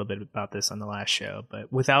talked a little bit about this on the last show,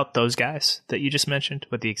 but without those guys that you just mentioned,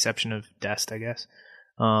 with the exception of Dest, I guess,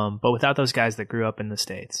 but without those guys that grew up in the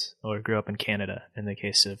States or grew up in Canada, in the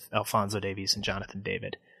case of Alphonso Davies and Jonathan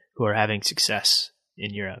David, who are having success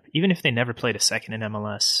in Europe, even if they never played a second in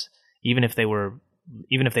MLS, even if they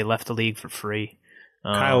left the league for free.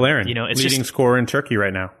 Kyle Larin, it's leading scorer in Turkey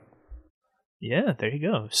right now. Yeah, there you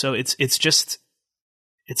go. So it's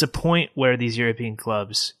a point where these European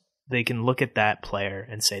clubs, they can look at that player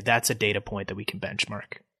and say, that's a data point that we can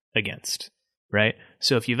benchmark against, right?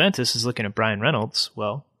 So if Juventus is looking at Brian Reynolds,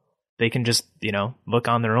 well, they can just, look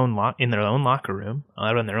on their own in their own locker room,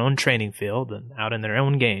 out on their own training field, and out in their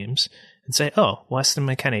own games, and say, oh, Weston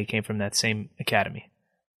McKennie came from that same academy,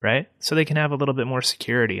 right? So they can have a little bit more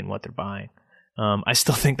security in what they're buying. I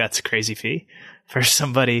still think that's a crazy fee for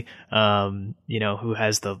somebody, who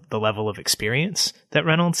has the level of experience that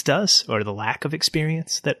Reynolds does, or the lack of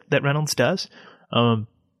experience that Reynolds does.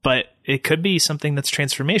 But it could be something that's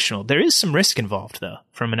transformational. There is some risk involved, though,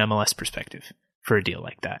 from an MLS perspective for a deal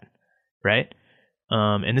like that, right?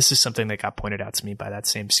 And this is something that got pointed out to me by that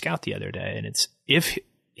same scout the other day. And it's, if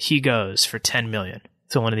he goes for $10 million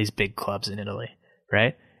to one of these big clubs in Italy,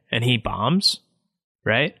 right, and he bombs,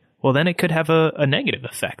 right, well, then it could have a negative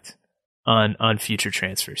effect on future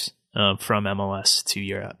transfers from MLS to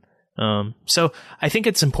Europe. So I think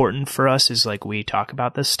it's important for us, as like we talk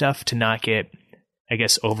about this stuff, to not get, I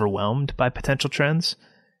guess, overwhelmed by potential trends,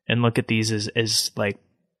 and look at these as like,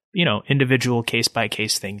 individual case by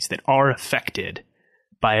case things that are affected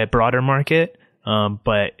by a broader market,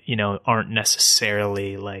 but aren't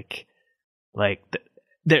necessarily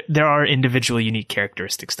there are individual unique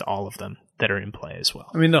characteristics to all of them that are in play as well.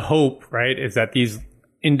 I mean, the hope, right, is that these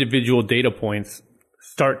individual data points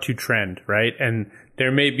start to trend, right? And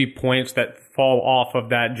there may be points that fall off of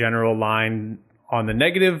that general line on the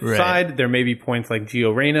negative side. There may be points like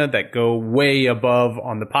Gio Reyna that go way above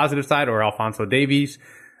on the positive side, or Alphonso Davies.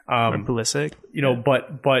 Or Pulisic.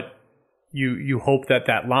 But you hope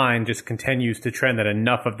that line just continues to trend, that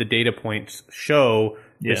enough of the data points show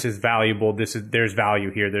this is valuable. There's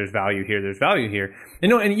value here. There's value here. There's value here.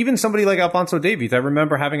 And even somebody like Alphonso Davies, I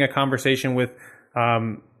remember having a conversation with,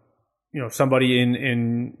 somebody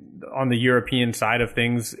on the European side of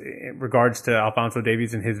things in regards to Alphonso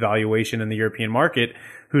Davies and his valuation in the European market,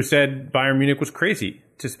 who said Bayern Munich was crazy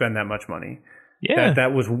to spend that much money. Yeah.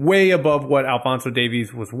 That was way above what Alphonso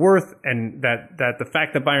Davies was worth, and that the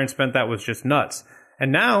fact that Bayern spent that was just nuts.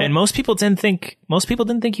 And most people didn't think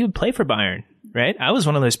he would play for Bayern, right? I was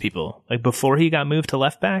one of those people. Like, before he got moved to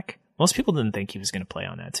left back, most people didn't think he was going to play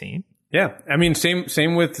on that team. Yeah. I mean,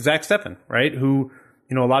 same with Zach Steffen, right? Who,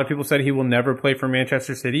 You know, a lot of people said he will never play for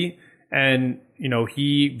Manchester City. And, you know,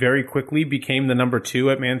 he very quickly became the number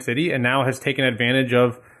 2 at Man City and now has taken advantage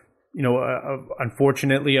of, you know,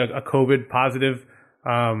 unfortunately a COVID positive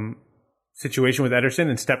situation with Ederson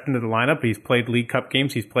and stepped into the lineup. He's played League Cup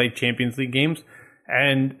games. He's played Champions League games.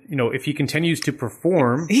 And, you know, if he continues to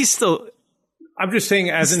perform, I'm just saying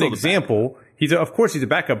as an example, of course he's a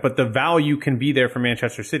backup, but the value can be there for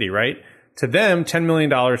Manchester City, right? To them, $10 million,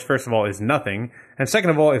 first of all, is nothing. And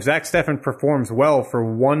second of all, if Zach Steffen performs well for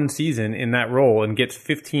one season in that role and gets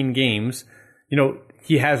 15 games, you know,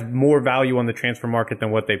 he has more value on the transfer market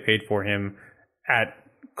than what they paid for him at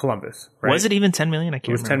Columbus. Right? Was it even 10 million? I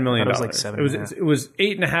can't remember. It was $10 million. It was like 7. It was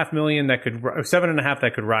 8.5 million that could, 7.5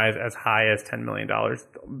 that could rise as high as $10 million,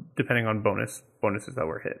 depending on bonuses that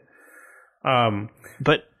were hit.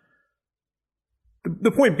 But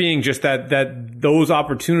the point being just that those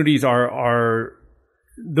opportunities are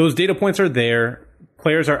those data points are there.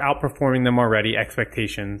 Players are outperforming them already,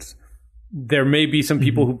 expectations. There may be some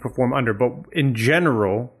people who perform under, but in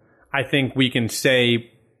general, I think we can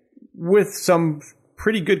say with some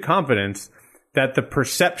pretty good confidence that the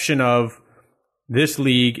perception of this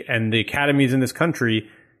league and the academies in this country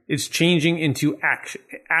is changing into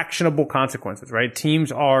actionable consequences, right?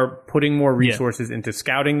 Teams are putting more resources into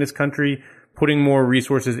scouting this country, putting more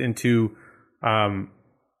resources into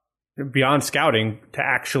beyond scouting to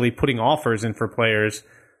actually putting offers in for players.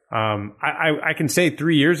 I can say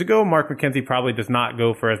 3 years ago, Mark McKenzie probably does not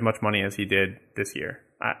go for as much money as he did this year.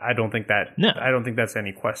 I don't think that. No. I don't think that's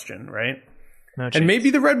any question, right? No chance. And maybe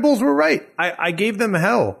the Red Bulls were right. I gave them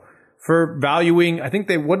hell for valuing. I think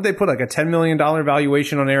what did they put, like a $10 million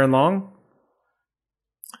valuation on Aaron Long?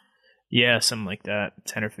 Yeah, something like that.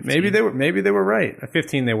 10 or 15. Maybe they were right. At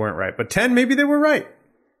 15 they weren't right, but 10 maybe they were right.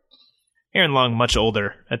 Aaron Long much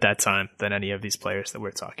older at that time than any of these players that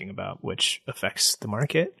we're talking about, which affects the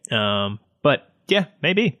market. But yeah,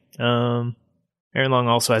 maybe. Aaron Long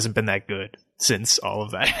also hasn't been that good since all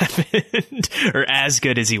of that happened, or as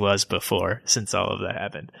good as he was before since all of that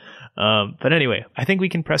happened. But anyway, I think we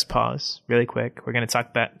can press pause really quick. We're going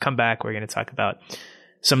to come back. We're going to talk about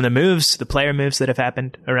some of the moves, the player moves that have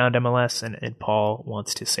happened around MLS, and Paul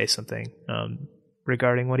wants to say something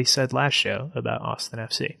regarding what he said last show about Austin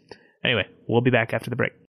FC. Anyway, we'll be back after the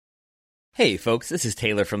break. Hey folks, this is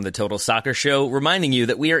Taylor from the Total Soccer Show, reminding you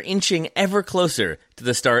that we are inching ever closer to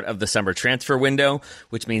the start of the summer transfer window,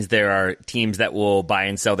 which means there are teams that will buy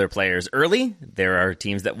and sell their players early, there are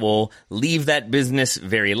teams that will leave that business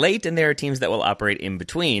very late, and there are teams that will operate in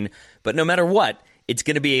between. But no matter what, it's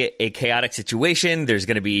going to be a chaotic situation. There's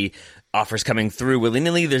going to be offers coming through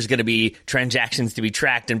willy-nilly. There's going to be transactions to be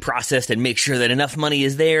tracked and processed and make sure that enough money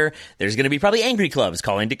is there. There's going to be probably angry clubs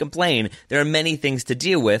calling to complain. There are many things to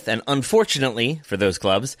deal with, and unfortunately for those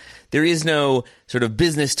clubs, there is no sort of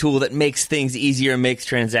business tool that makes things easier, makes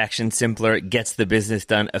transactions simpler, gets the business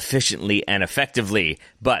done efficiently and effectively.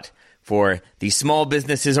 But for the small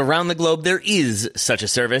businesses around the globe, there is such a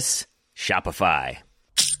service, Shopify.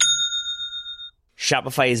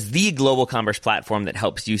 Shopify is the global commerce platform that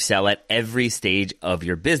helps you sell at every stage of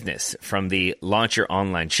your business, from the launch your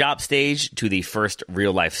online shop stage to the first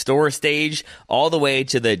real-life store stage, all the way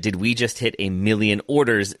to the did we just hit 1 million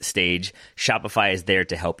orders stage. Shopify is there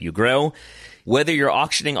to help you grow. Whether you're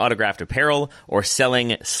auctioning autographed apparel or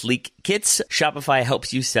selling sleek kits, Shopify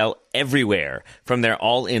helps you sell everywhere. From their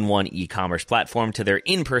all-in-one e-commerce platform to their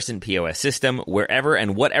in-person POS system, wherever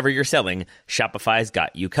and whatever you're selling, Shopify's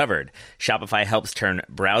got you covered. Shopify helps turn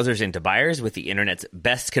browsers into buyers with the internet's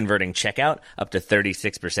best converting checkout, up to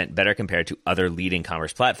 36% better compared to other leading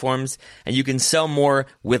commerce platforms. And you can sell more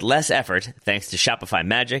with less effort thanks to Shopify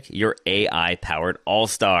Magic, your AI-powered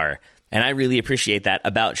all-star. And I really appreciate that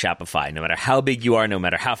about Shopify. No matter how big you are, no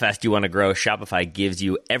matter how fast you want to grow, Shopify gives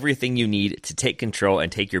you everything you need to take control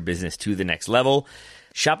and take your business to the next level.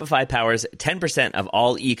 Shopify powers 10% of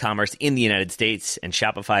all e-commerce in the United States, and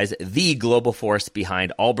Shopify's the global force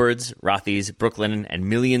behind Allbirds, Rothy's, Brooklinen, and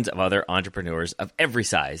millions of other entrepreneurs of every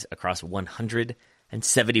size across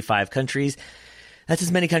 175 countries. That's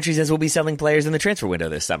as many countries as will be selling players in the transfer window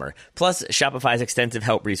this summer. Plus, Shopify's extensive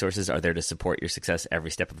help resources are there to support your success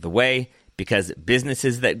every step of the way, because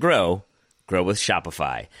businesses that grow with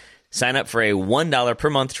Shopify. Sign up for a $1 per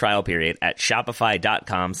month trial period at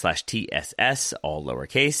shopify.com/TSS, all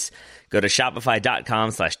lowercase. Go to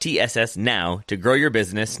shopify.com/TSS now to grow your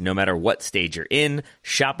business no matter what stage you're in.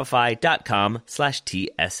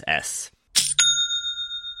 Shopify.com/TSS.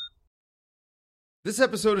 This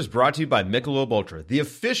episode is brought to you by Michelob Ultra, the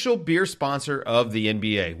official beer sponsor of the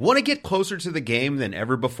NBA. Want to get closer to the game than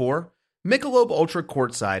ever before? Michelob Ultra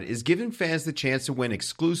Courtside is giving fans the chance to win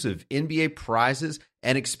exclusive NBA prizes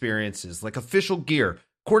and experiences like official gear,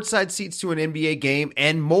 courtside seats to an NBA game,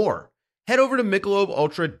 and more. Head over to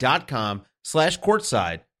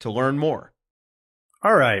MichelobUltra.com/courtside to learn more.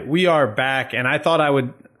 All right, we are back, and I thought I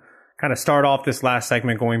would kind of start off this last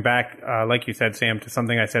segment going back, like you said, Sam, to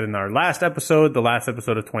something I said in our last episode, the last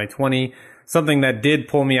episode of 2020, something that did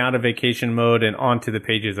pull me out of vacation mode and onto the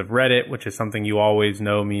pages of Reddit, which is something you always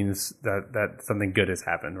know means that something good has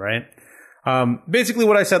happened, right? Basically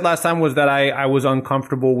what I said last time was that I was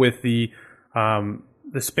uncomfortable with the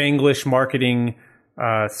Spanglish marketing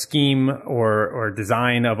scheme or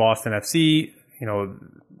design of Austin FC. You know,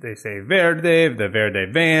 they say Verde, the Verde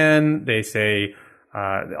van, they say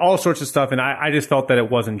all sorts of stuff, and I just felt that it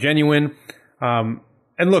wasn't genuine. And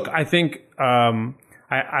look, I think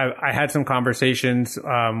I had some conversations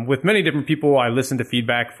with many different people. I listened to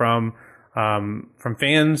feedback from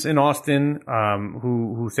fans in Austin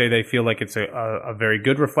who say they feel like it's a very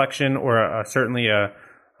good reflection, or certainly a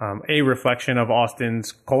reflection of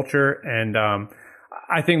Austin's culture. And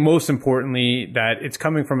I think most importantly that it's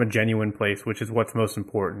coming from a genuine place, which is what's most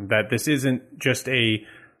important. That this isn't just a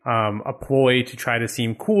ploy to try to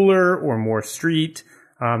seem cooler or more street,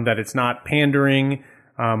 that it's not pandering,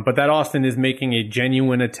 but that Austin is making a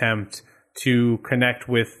genuine attempt to connect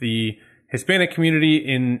with the Hispanic community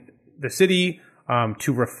in the city,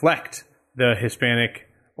 to reflect the Hispanic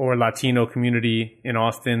or Latino community in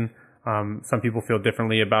Austin. Some people feel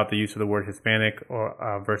differently about the use of the word Hispanic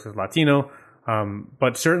or versus Latino,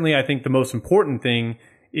 but certainly I think the most important thing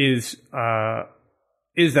is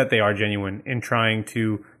that they are genuine in trying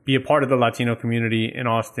to be a part of the Latino community in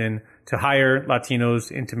Austin, to hire Latinos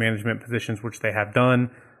into management positions, which they have done.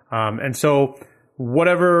 And so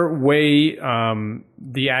whatever way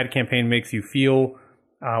the ad campaign makes you feel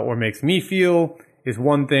or makes me feel is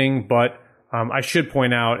one thing, but I should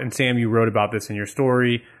point out, and Sam, you wrote about this in your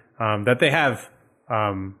story, that they have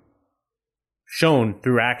shown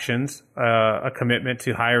through actions a commitment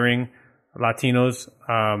to hiring Latinos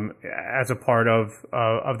as a part of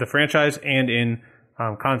the franchise and in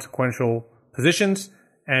consequential positions,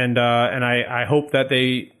 and I hope that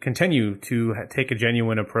they continue to take a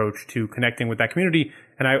genuine approach to connecting with that community.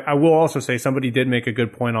 And I will also say, somebody did make a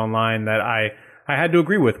good point online that I had to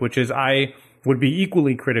agree with, which is I would be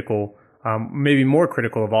equally critical, maybe more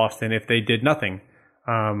critical of Austin if they did nothing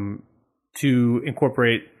to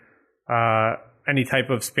incorporate any type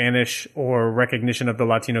of Spanish or recognition of the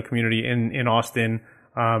Latino community in Austin.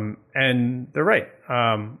 And they're right.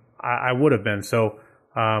 I would have been. So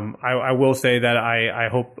I will say that I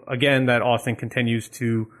hope, again, that Austin continues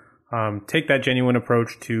to take that genuine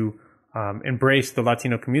approach to embrace the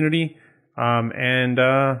Latino community.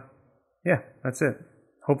 Yeah, that's it.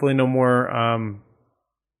 Hopefully no more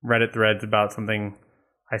Reddit threads about something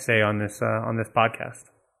I say on this podcast.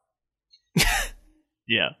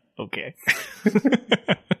 Yeah. Okay.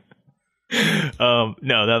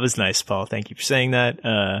 No, that was nice, Paul. Thank you for saying that.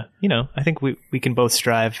 I think we can both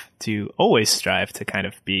always strive to kind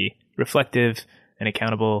of be reflective and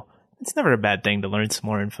accountable. It's never a bad thing to learn some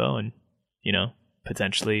more info and,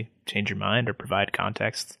 potentially change your mind or provide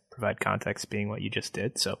context being what you just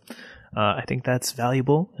did. So, I think that's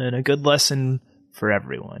valuable and a good lesson for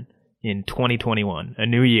everyone in 2021, a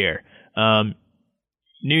new year.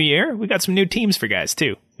 New year, we got some new teams for guys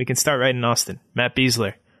too. We can start right in Austin. Matt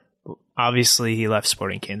Besler. Obviously, he left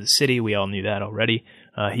Sporting Kansas City. We all knew that already.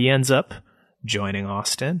 He ends up joining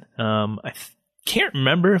Austin. I can't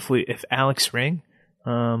remember if Alex Ring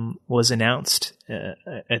was announced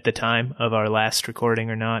at the time of our last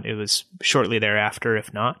recording or not. It was shortly thereafter,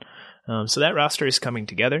 if not. So that roster is coming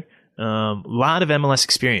together. A lot of MLS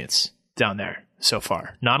experience down there so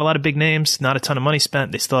far. Not a lot of big names, not a ton of money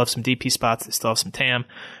spent. They still have some DP spots. They still have some TAM.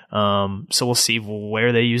 So we'll see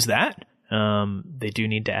where they use that. They do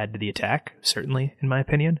need to add to the attack, certainly, in my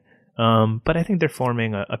opinion. But I think they're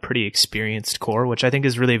forming a pretty experienced core, which I think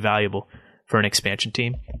is really valuable for an expansion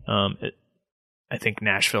team. I think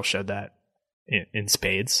Nashville showed that in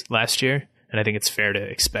spades last year, and I think it's fair to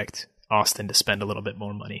expect Austin to spend a little bit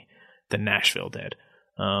more money than Nashville did.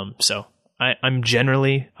 So I'm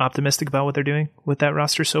generally optimistic about what they're doing with that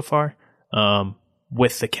roster so far,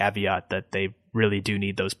 with the caveat that they really do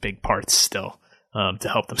need those big parts still to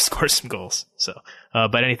help them score some goals. So,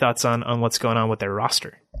 but any thoughts on what's going on with their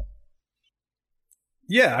roster?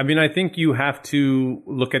 Yeah, I mean, I think you have to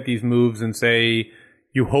look at these moves and say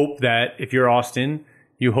you hope that if you're Austin,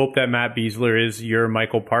 you hope that Matt Besler is your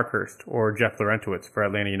Michael Parkhurst or Jeff Laurentowicz for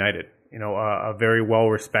Atlanta United. A very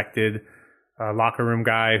well-respected locker room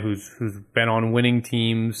guy who's been on winning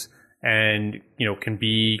teams and, can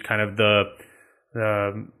be kind of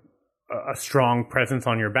a strong presence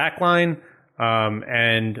on your back line.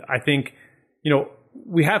 And I think,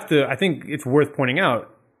 I think it's worth pointing out,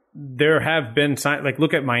 there have been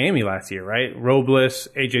look at Miami last year, right? Robles,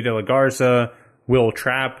 AJ De La Garza, Will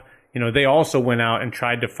Trapp, they also went out and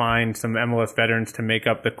tried to find some MLS veterans to make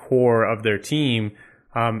up the core of their team.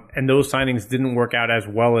 And those signings didn't work out as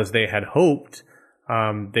well as they had hoped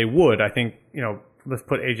they would. I think, let's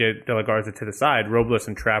put AJ De La Garza to the side. Robles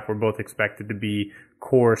and Trapp were both expected to be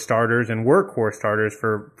core starters and were core starters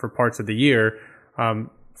for parts of the year.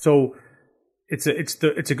 So it's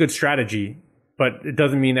a good strategy, but it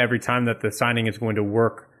doesn't mean every time that the signing is going to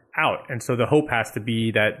work out. And so the hope has to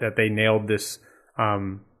be that they nailed this,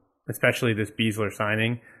 especially this Besler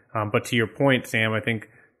signing. But to your point, Sam, I think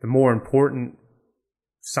the more important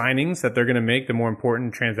signings that they're going to make, the more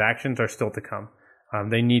important transactions are still to come.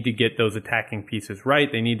 They need to get those attacking pieces right.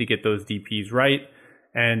 They need to get those DPs right.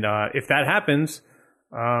 And if that happens,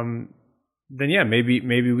 then yeah,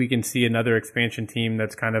 maybe we can see another expansion team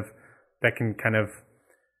that can kind of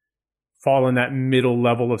fall in that middle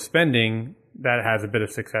level of spending that has a bit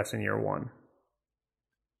of success in year one.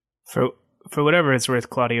 For whatever it's worth,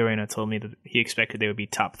 Claudio Reyna told me that he expected they would be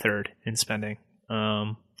top third in spending.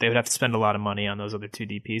 They would have to spend a lot of money on those other two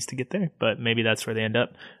DPs to get there, but maybe that's where they end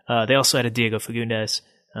up. They also added Diego Fagundes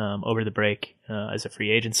over the break as a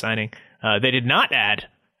free agent signing. They did not add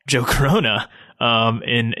Joe Corona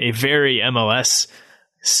in a very MLS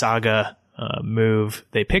saga move.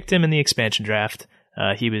 They picked him in the expansion draft.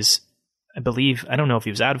 He was, I believe, I don't know if he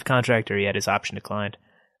was out of contract or he had his option declined,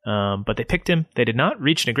 but they picked him. They did not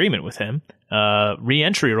reach an agreement with him.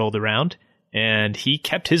 Re-entry rolled around, and he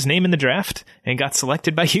kept his name in the draft and got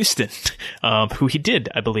selected by Houston, who he did,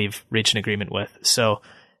 I believe, reach an agreement with. So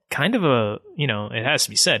kind of it has to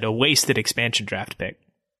be said, a wasted expansion draft pick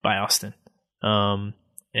by Austin.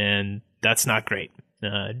 And that's not great.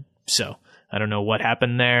 So I don't know what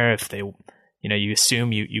happened there. If they, you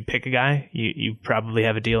assume you pick a guy, you probably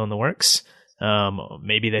have a deal in the works.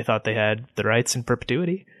 Maybe they thought they had the rights in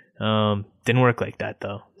perpetuity. Didn't work like that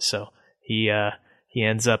though. So he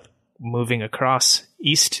ends up moving across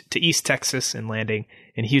East Texas and landing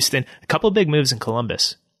in Houston. A couple of big moves in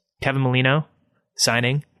Columbus. Kevin Molino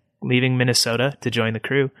signing, leaving Minnesota to join the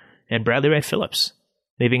Crew, and Bradley Wright Phillips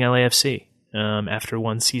leaving LAFC after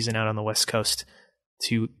one season out on the West Coast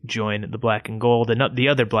to join the Black and Gold, and the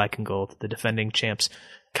other Black and Gold, the defending champs.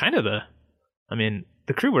 The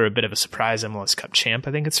Crew were a bit of a surprise MLS Cup champ,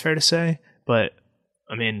 I think it's fair to say. But,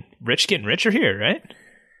 rich getting richer here, right?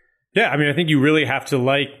 Yeah, I think you really have to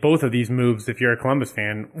like both of these moves if you're a Columbus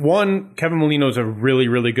fan. One, Kevin Molino is a really,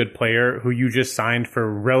 really good player who you just signed for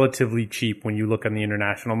relatively cheap when you look on the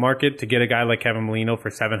international market. To get a guy like Kevin Molino for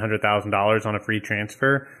 $700,000 on a free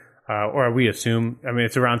transfer, or we assume,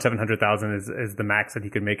 it's around $700,000 is the max that he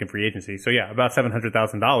could make in free agency. So yeah, about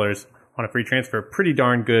 $700,000 on a free transfer, pretty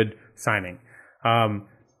darn good signing.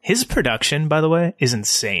 His production, by the way, is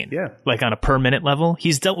insane. Yeah. Like on a per minute level,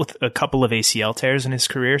 he's dealt with a couple of ACL tears in his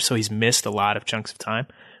career, so he's missed a lot of chunks of time.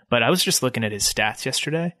 But I was just looking at his stats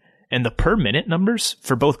yesterday, and the per minute numbers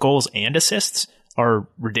for both goals and assists are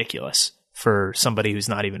ridiculous for somebody who's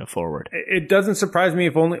not even a forward. It doesn't surprise me,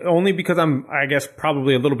 if only because I'm, I guess,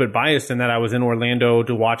 probably a little bit biased in that I was in Orlando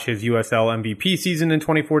to watch his USL MVP season in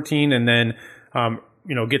 2014, and then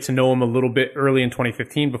get to know him a little bit early in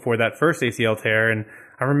 2015 before that first ACL tear. And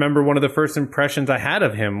I remember one of the first impressions I had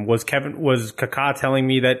of him was Kaká telling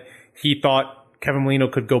me that he thought Kevin Molino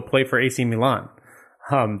could go play for AC Milan.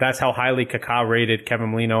 That's how highly Kaká rated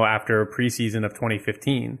Kevin Molino after a preseason of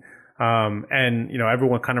 2015. And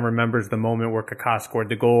everyone kind of remembers the moment where Kaká scored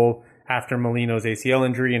the goal after Molino's ACL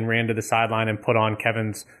injury and ran to the sideline and put on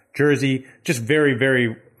Kevin's jersey. Just very,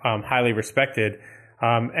 very highly respected.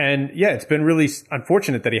 And yeah, it's been really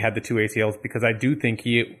unfortunate that he had the two ACLs, because I do think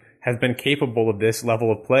he has been capable of this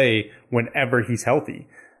level of play whenever he's healthy.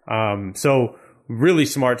 So really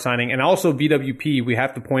smart signing. And also BWP, we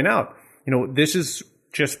have to point out, this is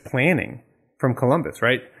just planning from Columbus,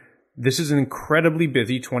 right? This is an incredibly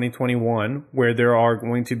busy 2021 where there are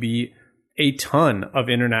going to be a ton of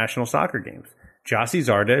international soccer games. Gyasi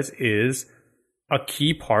Zardes is a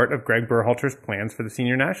key part of Greg Berhalter's plans for the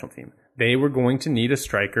senior national team. They were going to need a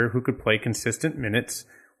striker who could play consistent minutes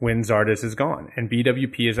when Zardes is gone. And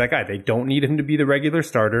BWP is that guy. They don't need him to be the regular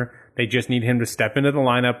starter. They just need him to step into the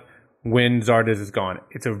lineup when Zardes is gone.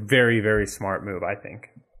 It's a very, very smart move, I think.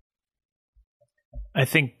 I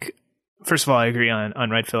think, first of all, I agree on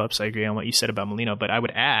Wright Phillips. I agree on what you said about Molino, but I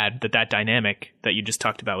would add that dynamic that you just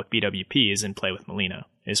talked about with BWP is in play with Molino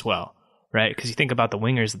as well, right? Because you think about the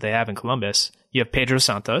wingers that they have in Columbus. You have Pedro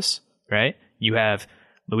Santos, right? You have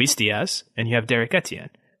Luis Diaz and you have Derek Etienne.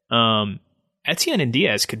 Etienne and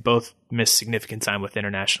Diaz could both miss significant time with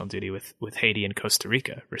international duty with Haiti and Costa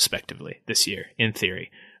Rica, respectively, this year, in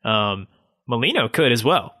theory. Molino could as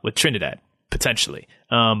well with Trinidad, potentially.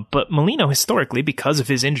 But Molino, historically, because of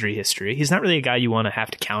his injury history, he's not really a guy you want to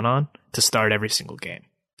have to count on to start every single game.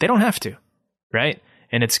 They don't have to, right?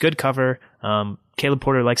 And it's good cover. Caleb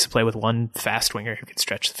Porter likes to play with one fast winger who can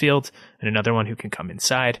stretch the field and another one who can come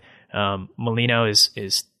inside. Molino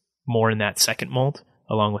is more in that second mold,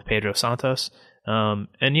 along with Pedro Santos. And,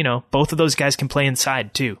 both of those guys can play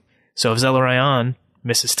inside too. So if Zelarayan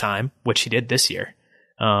misses time, which he did this year,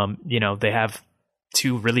 they have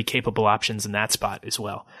two really capable options in that spot as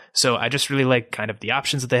well. So I just really like kind of the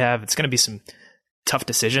options that they have. It's going to be some tough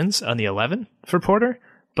decisions on the 11 for Porter,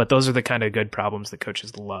 but those are the kind of good problems that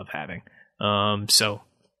coaches love having. So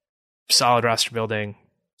solid roster building,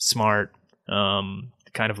 smart,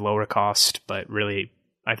 kind of lower cost, but really,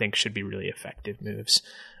 I think should be really effective moves.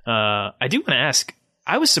 I do want to ask,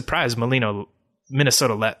 I was surprised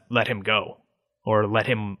Minnesota let him go or let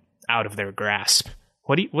him out of their grasp.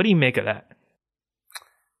 What do you make of that?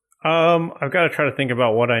 I've got to try to think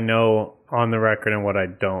about what I know on the record and what I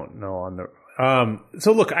don't know on the.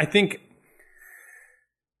 So look, I think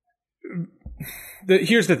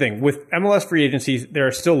here's the thing with MLS free agencies, there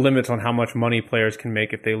are still limits on how much money players can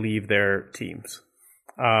make if they leave their teams.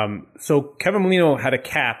 So Kevin Molino had a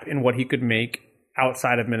cap in what he could make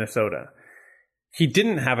outside of Minnesota. He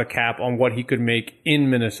didn't have a cap on what he could make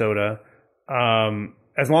in Minnesota,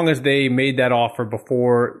 as long as they made that offer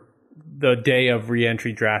before the day of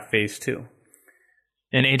re-entry draft phase 2.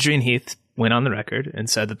 And Adrian Heath went on the record and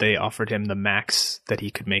said that they offered him the max that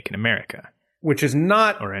he could make in America, which is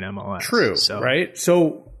not or in MLS. True, right?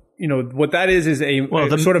 So what that is a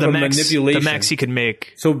sort of a manipulation. The max he could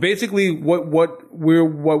make. So basically, what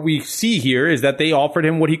we see here is that they offered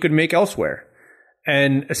him what he could make elsewhere,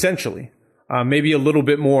 and essentially, maybe a little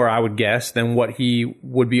bit more, I would guess, than what he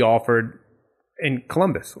would be offered in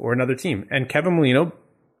Columbus or another team. And Kevin Molino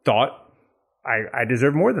thought, I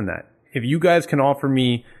deserve more than that. If you guys can offer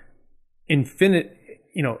me infinity,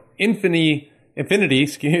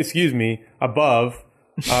 excuse me, above,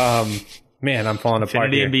 man, I'm falling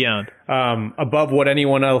apart Infinity here. And beyond. Above what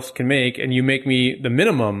anyone else can make, and you make me the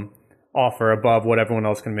minimum offer above what everyone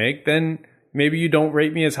else can make, then maybe you don't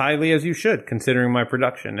rate me as highly as you should, considering my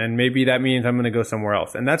production. And maybe that means I'm going to go somewhere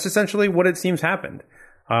else. And that's essentially what it seems happened,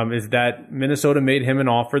 is that Minnesota made him an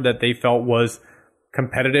offer that they felt was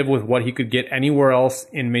competitive with what he could get anywhere else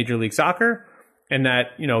in Major League Soccer, and that,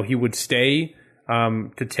 he would stay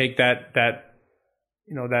to take that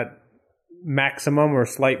maximum or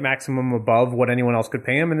slight maximum above what anyone else could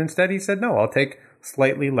pay him. And instead he said, no, I'll take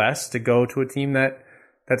slightly less to go to a team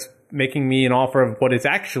that's making me an offer of what is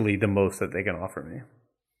actually the most that they can offer me.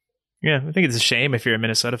 Yeah, I think it's a shame if you're a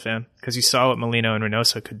Minnesota fan, because you saw what Molino and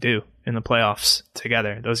Reynoso could do in the playoffs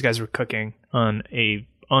together. Those guys were cooking on a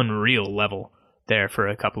unreal level there for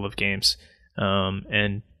a couple of games.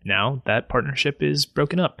 And now that partnership is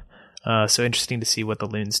broken up. So interesting to see what the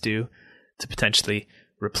Loons do to potentially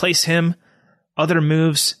replace him. Other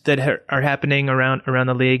moves that are happening around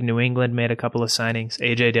the league. New England made a couple of signings.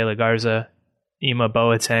 AJ De La Garza, Ima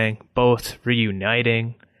Boateng, both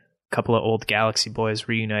reuniting. A couple of old Galaxy boys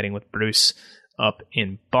reuniting with Bruce up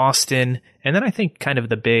in Boston. And then I think kind of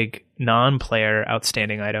the big non-player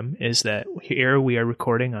outstanding item is that here we are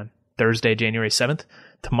recording on Thursday, January 7th.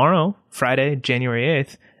 Tomorrow, Friday, January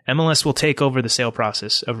 8th, MLS will take over the sale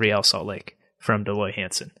process of Real Salt Lake from Deloy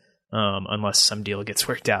Hansen, unless some deal gets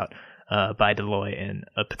worked out by Deloy and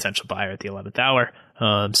a potential buyer at the 11th hour.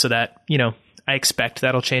 So that, I expect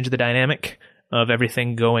that'll change the dynamic of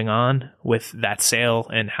everything going on with that sale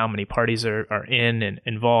and how many parties are in and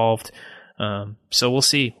involved. So we'll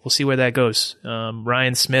see. We'll see where that goes.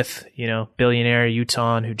 Ryan Smith, billionaire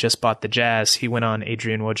Utah who just bought the Jazz, he went on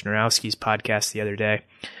Adrian Wojnarowski's podcast the other day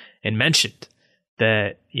and mentioned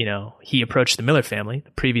that, he approached the Miller family,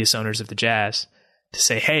 the previous owners of the Jazz, to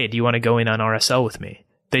say, hey, do you want to go in on RSL with me?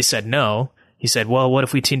 They said no. He said, well, what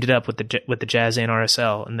if we teamed it up with the Jazz and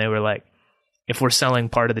RSL? And they were like, if we're selling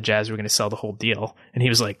part of the Jazz, we're going to sell the whole deal. And he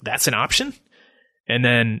was like, that's an option? And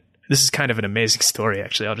then this is kind of an amazing story,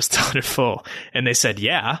 actually. I'll just tell it in full. And they said,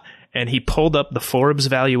 yeah. And he pulled up the Forbes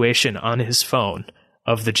valuation on his phone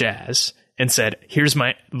of the Jazz and said,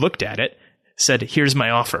 looked at it, said, here's my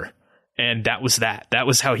offer. And that was that. That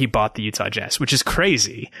was how he bought the Utah Jazz, which is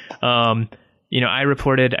crazy. I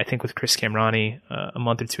reported, I think with Chris Camrani a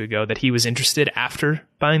month or two ago, that he was interested after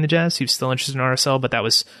buying the Jazz. He was still interested in RSL, but that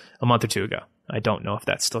was a month or two ago. I don't know if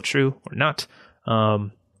that's still true or not.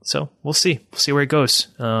 So we'll see. We'll see where it goes.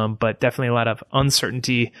 But definitely a lot of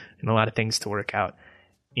uncertainty and a lot of things to work out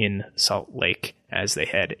in Salt Lake as they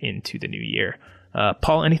head into the new year.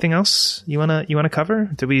 Paul, anything else you wanna cover?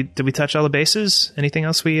 Did we touch all the bases? Anything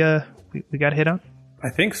else we got to hit on? I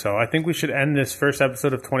think so. I think we should end this first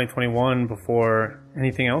episode of 2021 before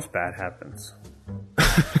anything else bad happens.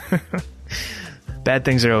 Bad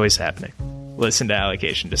things are always happening. Listen to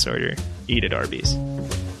Allocation Disorder. Eat at Arby's.